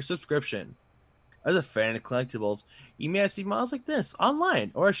part of your subscription. As a fan of collectibles, you may have seen models like this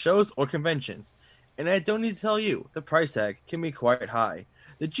online or at shows or conventions, and I don't need to tell you, the price tag can be quite high.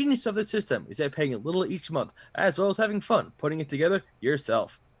 The genius of the system is that paying a little each month, as well as having fun putting it together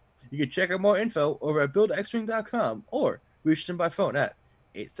yourself. You can check out more info over at BuildXwing.com or reach them by phone at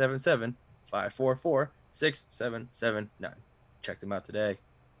 877-544-6779. Check them out today.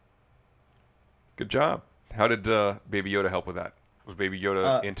 Good job. How did Baby Yoda help with that? Was Baby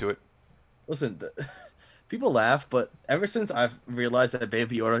Yoda into it? Listen, people laugh, but ever since I've realized that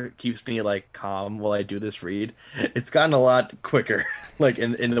Baby Yoda keeps me like calm while I do this read, it's gotten a lot quicker, like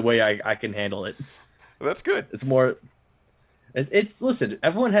in the way I can handle it. Well, that's good. It's more. It's listen.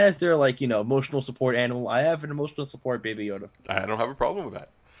 Everyone has their emotional support animal. I have an emotional support Baby Yoda. I don't have a problem with that.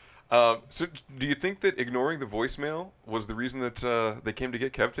 So, do you think that ignoring the voicemail was the reason that they came to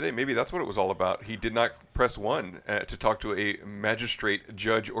get Kev today? Maybe that's what it was all about. He did not press 1 to talk to a magistrate,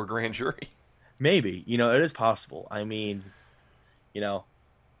 judge, or grand jury. Maybe, it is possible. I mean,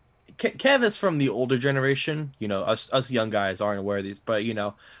 Kev is from the older generation. Us young guys aren't aware of these, but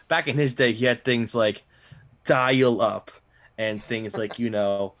back in his day, he had things like Dial Up and things like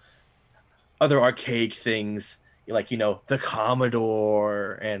other archaic things. Like, the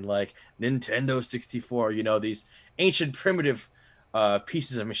Commodore and like Nintendo 64, these ancient primitive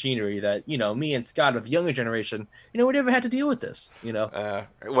pieces of machinery that, me and Scott of the younger generation, we never had to deal with this,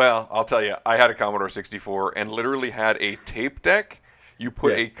 Well, I'll tell you, I had a Commodore 64 and literally had a tape deck. You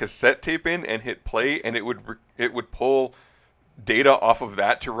put a cassette tape in and hit play, and it would pull data off of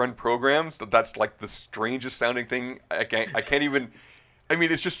that to run programs. That's like the strangest sounding thing. I can't even. I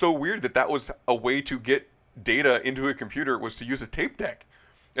mean, it's just so weird that was a way to get data into a computer, was to use a tape deck,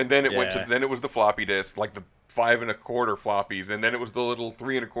 and then it went to then it was the floppy disk, like the 5 1/4 floppies, and then it was the little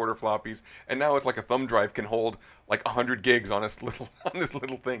 3 1/4 floppies, and now it's like a thumb drive can hold like 100 gigs on this little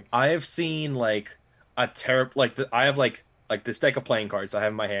thing. I have seen like a I have like this deck of playing cards I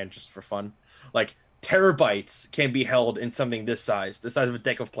have in my hand just for fun. Like terabytes can be held in something the size of a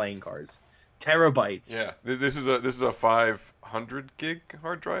deck of playing cards. Terabytes. Yeah, this is a 500 gig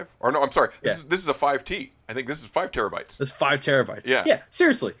hard drive. Or no, I'm sorry. This is a 5T. I think this is 5 terabytes. This is 5 terabytes. Yeah. Yeah.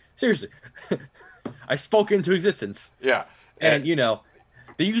 Seriously. I spoke into existence. Yeah. And you know,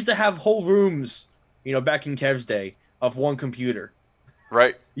 they used to have whole rooms, you know, back in Kev's day of one computer.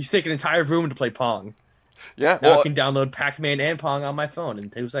 Right. You used to take an entire room to play Pong. Yeah. Now Well, I can download Pac-Man and Pong on my phone in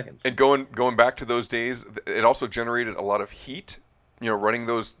 2 seconds. and going back to those days, it also generated a lot of heat, you know, running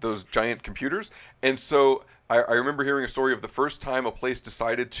those giant computers. And so I remember hearing a story of the first time a place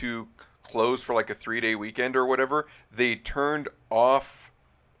decided to close for like a 3-day weekend or whatever. They turned off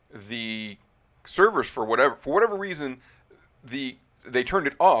the servers for whatever reason. They turned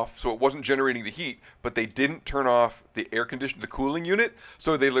it off so it wasn't generating the heat, but they didn't turn off the air conditioner, the cooling unit.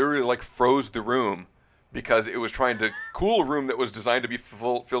 So they literally like froze the room because it was trying to cool a room that was designed to be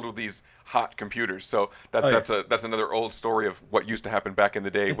filled with these hot computers. So that's another old story of what used to happen back in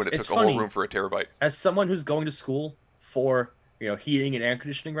the day when it took a whole room for a terabyte. As someone who's going to school for, you know, heating and air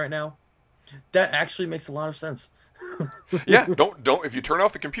conditioning right now, that actually makes a lot of sense. Yeah, don't if you turn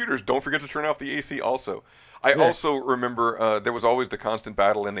off the computers, don't forget to turn off the AC also. I also remember there was always the constant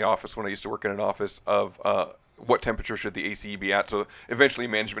battle in the office when I used to work in an office of what temperature should the AC be at. So eventually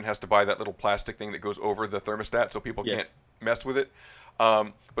management has to buy that little plastic thing that goes over the thermostat so people can't mess with it.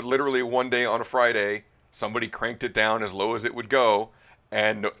 But literally one day on a Friday, somebody cranked it down as low as it would go,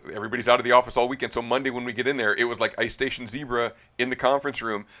 and everybody's out of the office all weekend. So Monday when we get in there, it was like Ice Station Zebra in the conference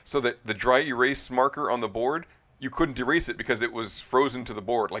room, so that the dry erase marker on the board, you couldn't erase it because it was frozen to the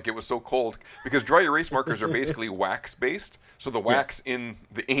board. Like, it was so cold. Because dry erase markers are basically wax-based, so the wax in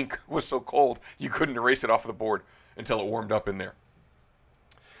the ink was so cold, you couldn't erase it off the board until it warmed up in there.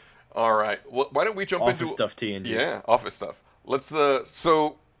 All right. Well, why don't we jump into... Office stuff, TNG. Yeah, office stuff. Let's,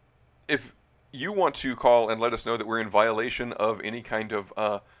 so if you want to call and let us know that we're in violation of any kind of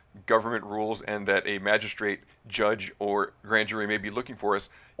government rules and that a magistrate, judge, or grand jury may be looking for us...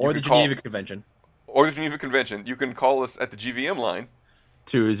 Or the Geneva Convention. Or the Geneva Convention. You can call us at the GVM line.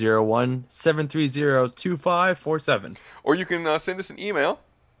 201-730-2547. Or you can send us an email.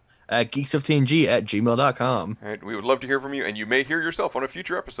 At geekstufftng@gmail.com. All right, we would love to hear from you, and you may hear yourself on a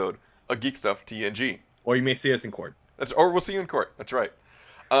future episode of Geek Stuff TNG. Or you may see us in court. Or we'll see you in court. That's right.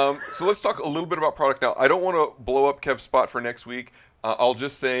 So let's talk a little bit about product now. I don't want to blow up Kev's spot for next week. I'll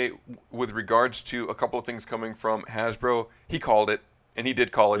just say, with regards to a couple of things coming from Hasbro, he called it. And he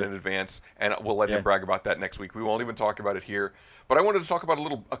did call it in advance, and we'll let him brag about that next week. We won't even talk about it here. But I wanted to talk about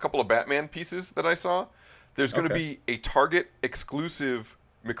a couple of Batman pieces that I saw. There's going to be a Target exclusive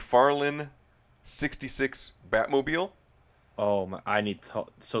McFarlane 66 Batmobile. Oh, I need to.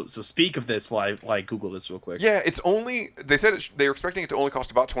 So speak of this while I Google this real quick. Yeah, it's only, they said they were expecting it to only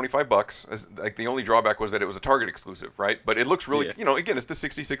cost about $25. Like, the only drawback was that it was a Target exclusive, right? But it looks really, you know, again, it's the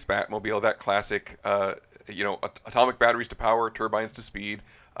 66 Batmobile, that classic, you know, atomic batteries to power, turbines to speed,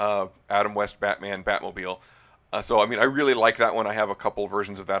 Adam West Batman Batmobile. So, I mean, I really like that one. I have a couple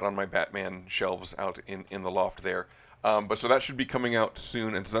versions of that on my Batman shelves out in the loft there. But so that should be coming out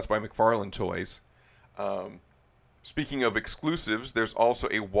soon, and so that's by McFarlane Toys. Speaking of exclusives, there's also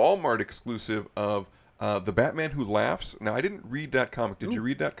a Walmart exclusive of The Batman Who Laughs. Now, I didn't read that comic. Did you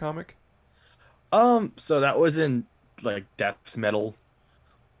read that comic? So that was in, like, Death Metal,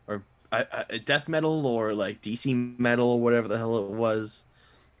 or Death Metal, or like DC Metal, or whatever the hell it was,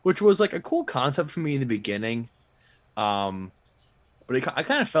 which was like a cool concept for me in the beginning. But I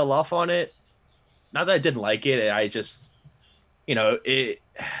kind of fell off on it. Not that I didn't like it. I just, you know,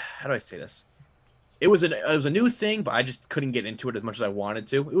 how do I say this? It was a new thing, but I just couldn't get into it as much as I wanted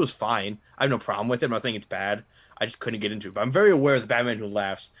to. It was fine. I have no problem with it. I'm not saying it's bad. I just couldn't get into it. But I'm very aware of the Batman Who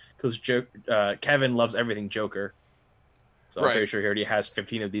Laughs because Kevin loves everything Joker. So I'm pretty sure he already has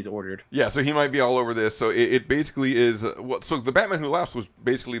 15 of these ordered. Yeah, so he might be all over this. So it basically is. So the Batman Who Laughs was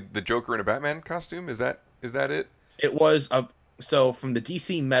basically the Joker in a Batman costume. Is that it? It was so from the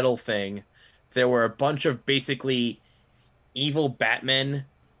DC Metal thing, there were a bunch of basically evil Batmen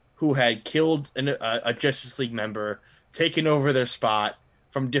who had killed a Justice League member, taken over their spot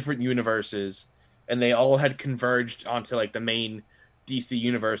from different universes, and they all had converged onto like the main DC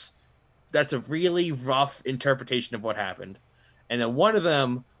universe. That's a really rough interpretation of what happened. And then one of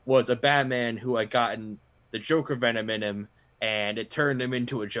them was a Batman who had gotten the Joker venom in him, and it turned him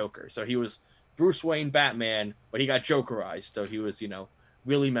into a Joker. So he was Bruce Wayne Batman, but he got Jokerized. So he was, you know,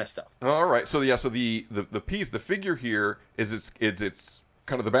 really messed up. All right. So yeah. So the piece, the figure here is it's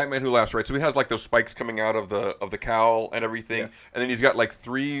kind of the Batman Who Laughs, right? So he has like those spikes coming out of the cowl and everything, and then he's got like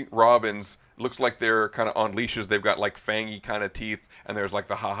 3 Robins. Looks like they're kind of on leashes. They've got like fangy kind of teeth, and there's like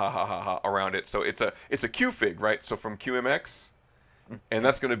the ha ha ha ha ha around it. So it's a Q fig, right? So from QMX, and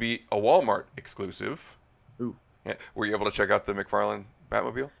that's going to be a Walmart exclusive. Ooh. Yeah. Were you able to check out the McFarlane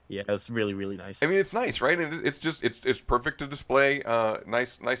Batmobile? Yeah, it's really, really nice. I mean, it's nice, right? And it's perfect to display.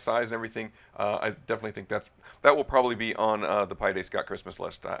 Nice size and everything. I definitely think that will probably be on the Pi Day Scott Christmas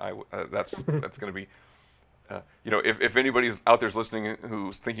list. That's going to be. If anybody's out there's listening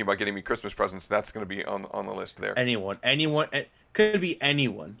who's thinking about getting me Christmas presents, that's going to be on the list there. Anyone, it could be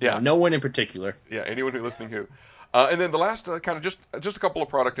anyone. Yeah, no one in particular. Yeah, anyone who's listening who. And then the last kind of just a couple of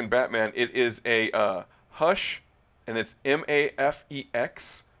product in Batman. It is a Hush, and it's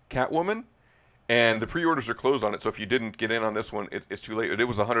MAFEX Catwoman, and the pre-orders are closed on it. So if you didn't get in on this one, it's too late. It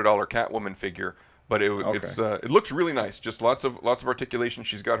was a $100 Catwoman figure, but it looks really nice. Just lots of articulation.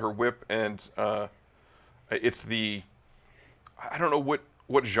 She's got her whip and. It's I don't know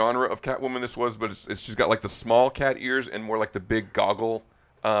what genre of Catwoman this was, but she's got like the small cat ears and more like the big goggle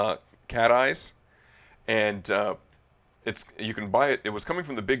cat eyes, and you can buy it. It was coming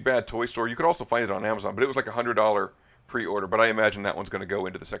from the Big Bad Toy Store. You could also find it on Amazon, but it was like a $100 pre-order. But I imagine that one's going to go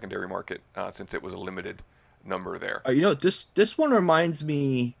into the secondary market since it was a limited number there. This one reminds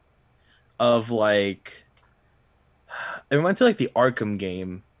me of it reminds me of the Arkham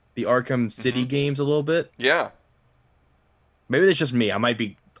game. The Arkham City games a little bit. Yeah. Maybe that's just me. I might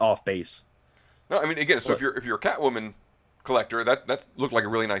be off base. No, I mean again, so if you're a Catwoman collector, that looked like a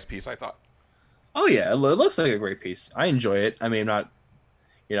really nice piece, I thought. Oh yeah, it looks like a great piece. I enjoy it. I mean, I'm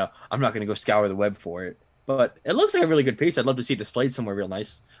not going to go scour the web for it, but it looks like a really good piece. I'd love to see it displayed somewhere real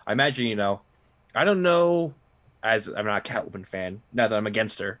nice. I imagine, I don't know, as I'm not a Catwoman fan, now that I'm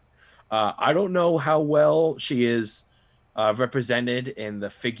against her. I don't know how well she is represented in the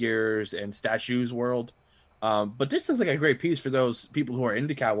figures and statues world, but this looks like a great piece for those people who are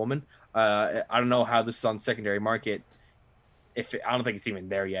into Catwoman. I don't know how this is on secondary market. I don't think it's even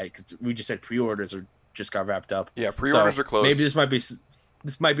there yet because we just said pre-orders just got wrapped up. Yeah, pre-orders are closed. Maybe this might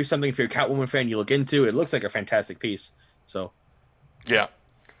be something if you're a Catwoman fan you look into. It looks like a fantastic piece. So yeah,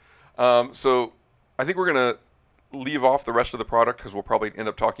 so I think we're gonna leave off the rest of the product because we'll probably end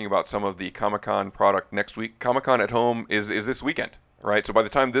up talking about some of the Comic-Con product next week. Comic-Con at Home is this weekend, right? So by the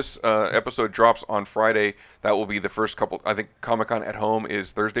time this episode drops on Friday, that will be the first couple. I think Comic-Con at Home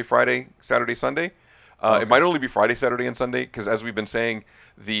is Thursday, Friday, Saturday, Sunday. It might only be Friday, Saturday, and Sunday because, as we've been saying,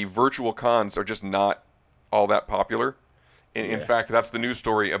 the virtual cons are just not all that popular. In fact, that's the news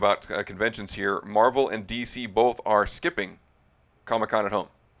story about conventions here. Marvel and DC both are skipping Comic-Con at Home.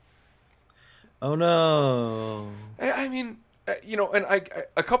 Oh no! I mean, and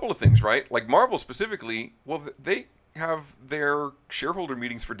a couple of things, right? Like Marvel specifically, well, they have their shareholder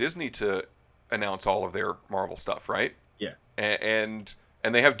meetings for Disney to announce all of their Marvel stuff, right? Yeah. And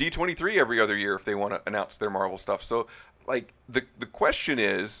they have D23 every other year if they want to announce their Marvel stuff. So, like, the question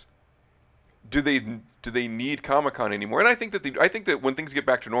is, do they need Comic-Con anymore? And I think that when things get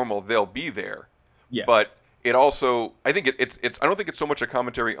back to normal, they'll be there. Yeah. But it also, I think it's I don't think it's so much a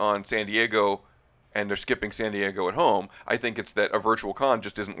commentary on San Diego and they're skipping San Diego at Home. I think it's that a virtual con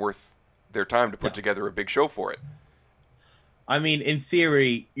just isn't worth their time to put together a big show for it. I mean, in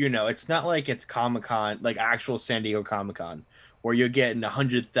theory, it's not like it's Comic-Con, like actual San Diego Comic-Con, where you're getting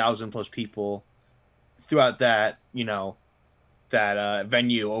 100,000 plus people throughout that, that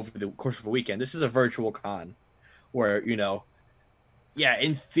venue over the course of a weekend. This is a virtual con where,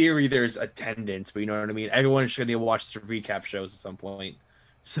 in theory, there's attendance, but you know what I mean? Everyone's going to watch the recap shows at some point.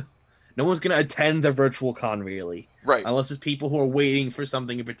 So no one's going to attend the virtual con, really. Right. Unless it's people who are waiting for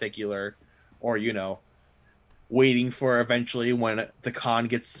something in particular or, waiting for eventually when the con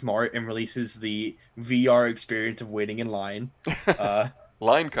gets smart and releases the VR experience of waiting in line.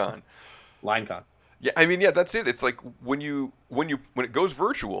 LineCon. LineCon. Yeah, I mean, that's it. It's like when it goes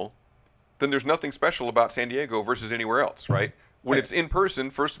virtual, then there's nothing special about San Diego versus anywhere else, right? When it's in person,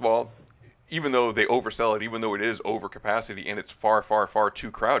 first of all, even though they oversell it, even though it is over capacity and it's far, far, far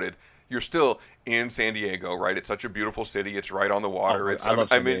too crowded, you're still in San Diego, right? It's such a beautiful city. It's right on the water. I love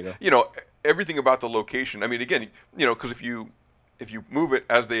San Diego. Everything about the location. I mean, again, because if you move it,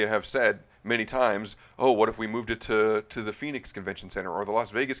 as they have said many times, what if we moved it to the Phoenix Convention Center or the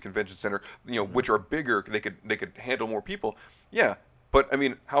Las Vegas Convention Center, which are bigger, they could handle more people. Yeah, but I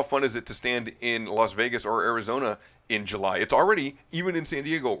mean, how fun is it to stand in Las Vegas or Arizona in July? It's already, even in San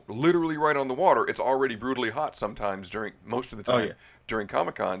Diego, literally right on the water. It's already brutally hot sometimes most of the time during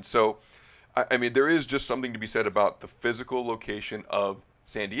Comic-Con. So, I mean, there is just something to be said about the physical location of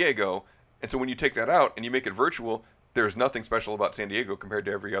San Diego. And so when you take that out and you make it virtual, there's nothing special about San Diego compared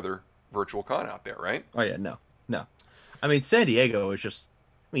to every other virtual con out there, right? Oh, yeah, no. I mean, San Diego is just,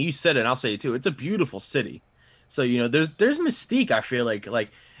 you said it and I'll say it too. It's a beautiful city. So, there's mystique, I feel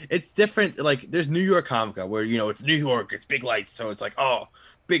like it's different. Like, there's New York Comic-Con where, it's New York, it's big lights. So it's like, oh,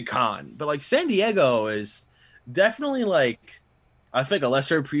 big con. But, like, San Diego is definitely like I think a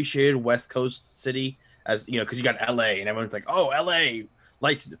lesser appreciated West Coast city, as you know, because you got LA and everyone's like, oh, LA.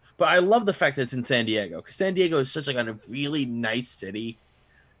 Like, but I love the fact that it's in San Diego, because San Diego is such like a really nice city,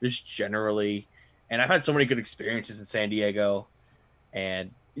 just generally. And I've had so many good experiences in San Diego, and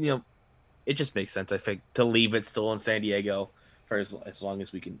it just makes sense, I think, to leave it still in San Diego for as long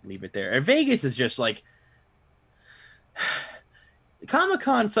as we can leave it there. And Vegas is just like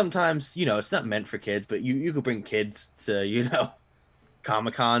Comic-Con. Sometimes it's not meant for kids, but you could bring kids to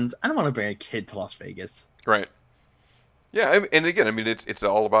Comic-Cons. I don't want to bring a kid to Las Vegas. Right. Yeah, and again, I mean, it's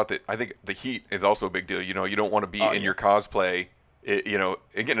all about I think the heat is also a big deal. You don't want to be in your cosplay.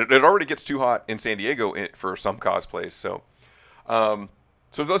 Again, it already gets too hot in San Diego for some cosplays. So,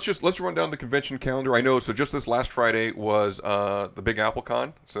 let's run down the convention calendar. I know. So just this last Friday was the Big Apple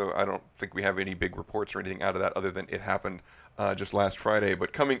Con. So I don't think we have any big reports or anything out of that other than it happened just last Friday.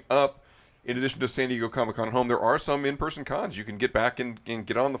 But coming up, in addition to San Diego Comic-Con at home, there are some in-person cons. You can get back and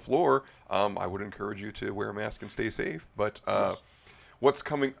get on the floor. I would encourage you to wear a mask and stay safe. But Yes. What's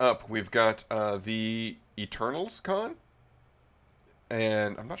coming up? We've got the Eternals Con,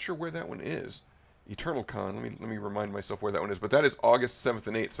 and I'm not sure where that one is. Eternal Con. Let me remind myself where that one is. But that is August 7th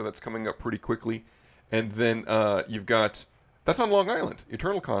and 8th, so that's coming up pretty quickly. And then you've got that's on Long Island.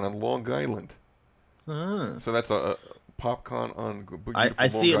 Eternal Con on Long Island. So that's a PopCon on beautiful I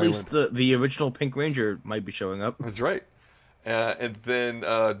see Long at least the original Pink Ranger might be showing up. That's right. And then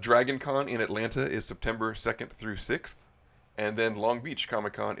Dragon Con in Atlanta is September 2nd through 6th. And then Long Beach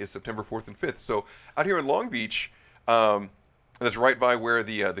Comic Con is September 4th and 5th. So out here in Long Beach, that's right by where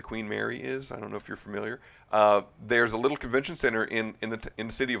the Queen Mary is. I don't know if you're familiar. There's a little convention center in the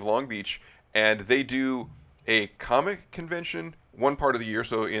city of Long Beach, and they do a comic convention one part of the year,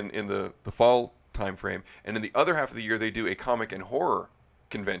 so in the fall time frame, and in the other half of the year they do a comic and horror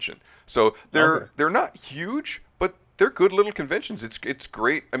convention. So they're not huge, but they're good little conventions. It's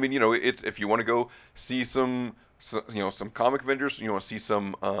great. I mean, it's if you want to go see some comic vendors, you want to see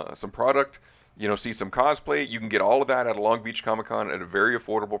some product, see some cosplay, you can get all of that at a Long Beach Comic Con at a very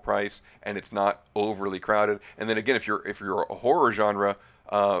affordable price, and it's not overly crowded. And then again, if you're a horror genre,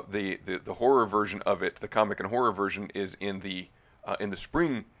 the horror version of it, the comic and horror version, is in the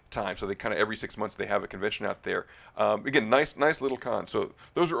spring time. So they kind of every 6 months they have a convention out there. Again, nice little con. So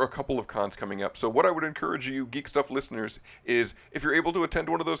those are a couple of cons coming up. So what I would encourage you Geek Stuff listeners is, if you're able to attend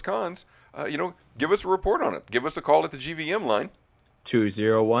one of those cons, give us a report on it. Give us a call at the GVM line.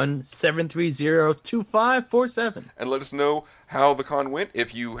 201-730-2547. And let us know how the con went.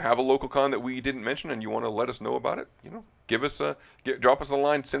 If you have a local con that we didn't mention and you want to let us know about it, drop us a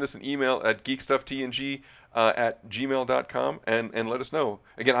line, send us an email at geekstufftng@gmail.com and let us know.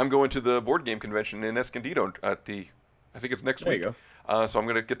 Again, I'm going to the board game convention in Escondido I think it's next week. You So I'm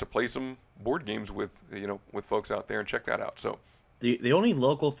going to get to play some board games with folks out there and check that out. So the only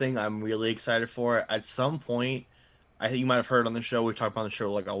local thing I'm really excited for at some point, I think you might have heard on the show, we talked about on the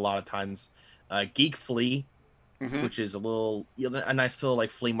show like a lot of times, Geek Flea, which is a little a nice little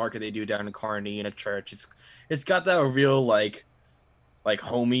like flea market they do down in Kearney in a church. It's got that real like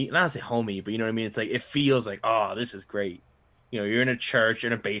homey, not to say homey, but you know what I mean. It's like it feels like, oh, this is great. You're in a church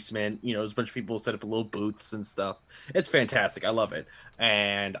in a basement. There's a bunch of people set up little booths and stuff. It's fantastic. I love it,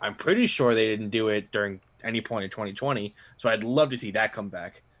 and I'm pretty sure they didn't do it during any point in 2020. So I'd love to see that come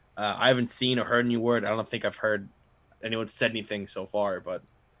back. I haven't seen or heard any word. I don't think I've heard anyone said anything so far, but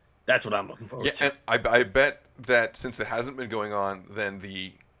that's what I'm looking forward to. And I bet that since it hasn't been going on, then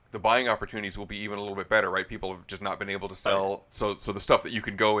the buying opportunities will be even a little bit better, right? People have just not been able to sell, so the stuff that you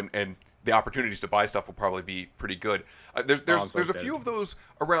can go and the opportunities to buy stuff will probably be pretty good. There's a few of those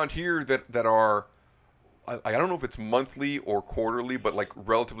around here that are, I don't know if it's monthly or quarterly, but like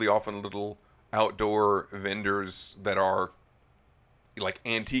relatively often little outdoor vendors that are like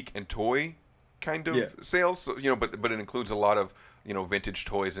antique and toy kind of sales, so, but it includes a lot of vintage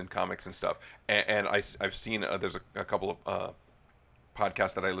toys and comics and stuff. And I've seen there's a couple of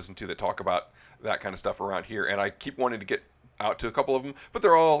podcasts that I listen to that talk about that kind of stuff around here, and I keep wanting to get out to a couple of them, but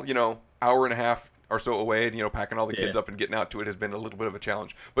they're all hour and a half or so away, and packing all the kids up and getting out to it has been a little bit of a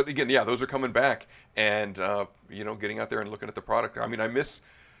challenge. But again, those are coming back, and getting out there and looking at the product. I mean, I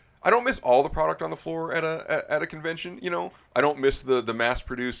don't miss all the product on the floor at a convention. I don't miss the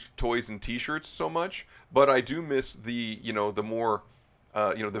mass-produced toys and T-shirts so much, but I do miss the the more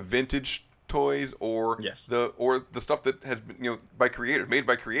the vintage toys or the stuff that has been made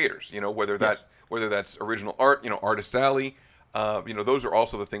by creators. Whether that's original art, Artist Alley. Those are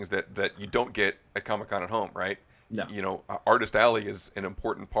also the things that you don't get at Comic-Con at home, right? No. Artist Alley is an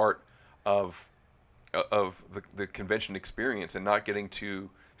important part of of the convention experience and not getting to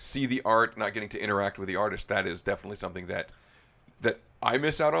see the art, not getting to interact with the artist. That is definitely something that I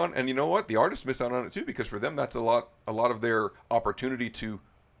miss out on, and you know what? The artists miss out on it too, because for them that's a lot of their opportunity to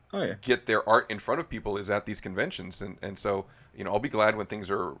get their art in front of people is at these conventions, and so I'll be glad when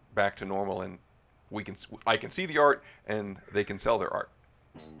things are back to normal and I can see the art and they can sell their art.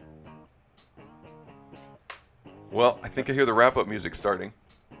 Well, I think I hear the wrap-up music starting.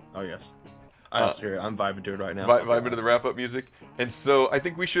 Oh yes, I also hear it. I'm vibing to it right now. Vibing to the wrap-up music, and so I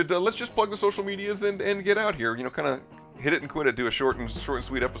think we should let's just plug the social medias and get out here. Kind of hit it and quit it. Do a short and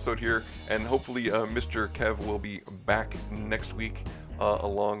sweet episode here, and hopefully Mr. Kev will be back next week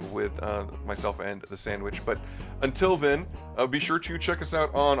along with myself and the Sandwich. But until then, be sure to check us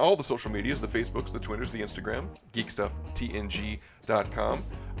out on all the social medias: the Facebooks, the Twitters, the Instagram, geekstufftng.com.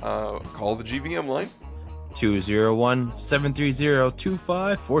 Call the GVM line.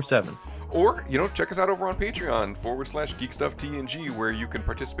 201-730-2547. Or, check us out over on Patreon /GeekStuffTNG, where you can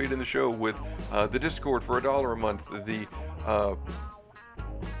participate in the show with the Discord for $1 a month, the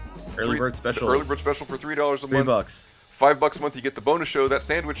Early Bird Special for $3 a month. $3. $5 a month, you get the bonus show, that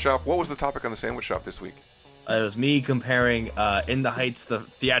Sandwich Shop. What was the topic on the Sandwich Shop this week? It was me comparing In the Heights, the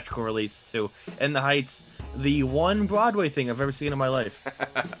theatrical release, to In the Heights, the one Broadway thing I've ever seen in my life.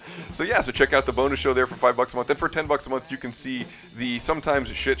 So check out the bonus show there for $5 a month. And for $10 a month, you can see the sometimes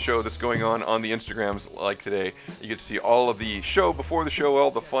shit show that's going on the Instagrams like today. You get to see all of the show before the show,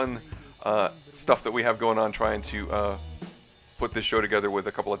 all the fun stuff that we have going on, trying to put this show together with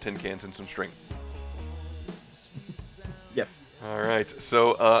a couple of tin cans and some string. Yes. All right.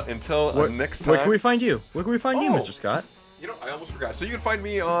 So until next time. Where can we find you? Where can we find you, Mr. Scott? I almost forgot. So you can find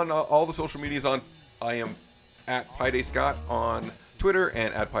me on all the social medias. I am at PieDayScott on Twitter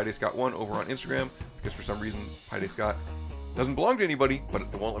and at PieDayScott1 over on Instagram, because for some reason PieDayScott doesn't belong to anybody, but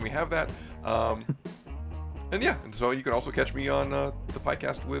it won't let me have that. And so you can also catch me on the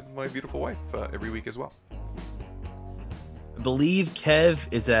podcast with my beautiful wife every week as well. I believe Kev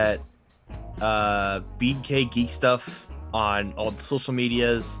is at BK Geek Stuff on all the social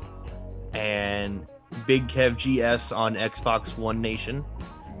medias, and Big Kev GS on Xbox One Nation.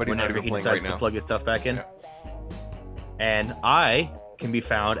 But he's whenever not he even decides playing right to plug his stuff back in. Yeah. And I can be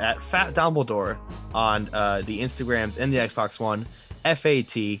found at Fat Dumbledore on the Instagrams and the Xbox One.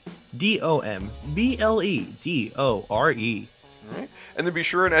 FATDOMBLEDORE. All right. And then be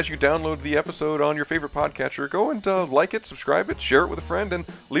sure, and as you download the episode on your favorite podcatcher, go and like it, subscribe it, share it with a friend, and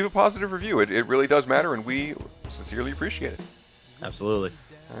leave a positive review. It really does matter, and we sincerely appreciate it. Absolutely.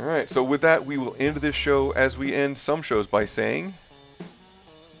 All right. So with that, we will end this show as we end some shows by saying,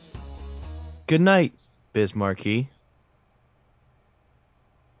 good night, Biz Marquee.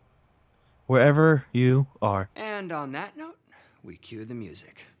 Wherever you are. And on that note, we cue the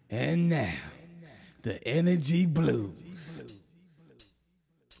music. And now, the Energy Blues.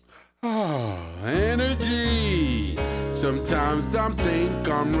 Energy. Sometimes I think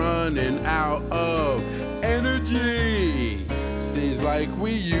I'm running out of energy. Seems like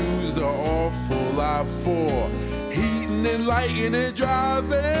we use an awful lot for heating and lighting and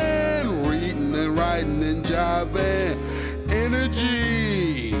driving, reading and writing and jiving.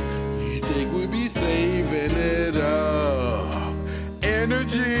 Energy. You think we'd be saving it up?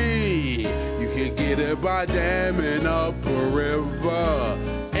 Energy. You can get it by damming up a river.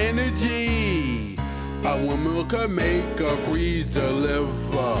 Energy. A woman could make a breeze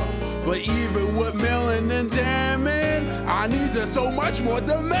deliver. But even with milling and damming, our needs are so much more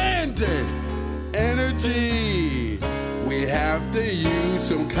demanding. Energy. We have to use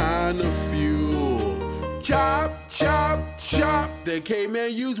some kind of fuel. Chop, chop, chop. The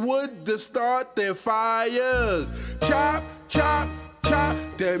cavemen use wood to start their fires. Chop, chop, chop.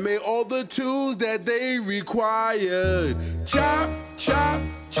 They made all the tools that they required. Chop, chop,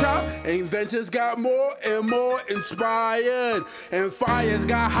 chop. Inventors got more and more inspired. And fires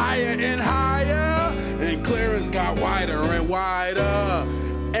got higher and higher. And clearance got wider and wider.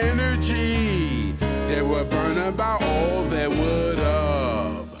 Energy. They were burning about all their wood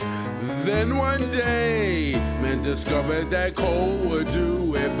up. Then one day, men discovered that coal would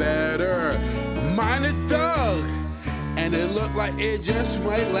do it better. Mine is dug, and it looked like it just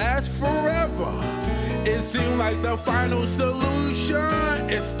might last forever. It seemed like the final solution.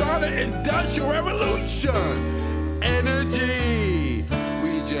 It started industrial revolution. Energy,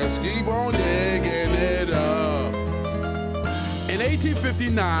 we just keep on digging it up. In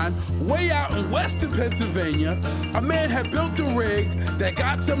 1959, way out in western Pennsylvania, a man had built a rig that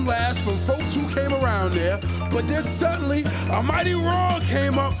got some laughs from folks who came around there, but then suddenly a mighty roar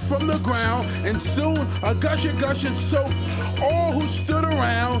came up from the ground, and soon a gusher soaked all who stood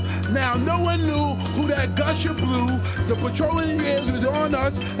around. Now no one knew who that gusher blew. The petroleum years was on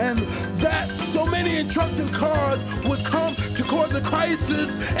us, and that so many in trucks and cars would come to cause a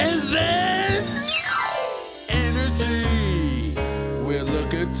crisis, and then energy. We're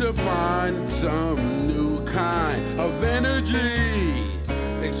looking to find some new kind of energy,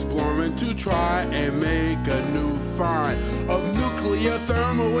 exploring to try and make a new find of nuclear,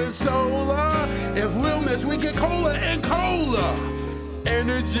 thermal, and solar. If we'll miss, we get cola and cola.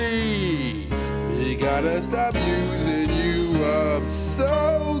 Energy, we gotta stop using you up,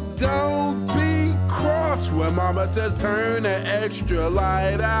 so don't be cross when mama says turn the extra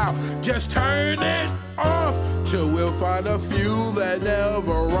light out. Just turn it off till we'll find a fuel that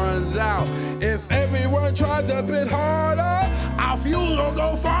never runs out. If everyone tries a bit harder, our fuel will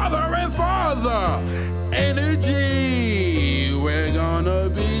go farther and farther. Energy, we're gonna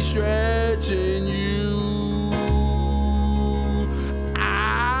be stretching you.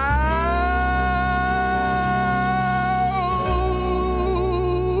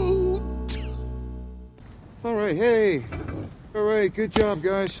 All right, hey. All right, good job,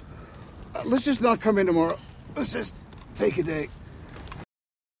 guys. Let's just not come in tomorrow. Let's just take a day.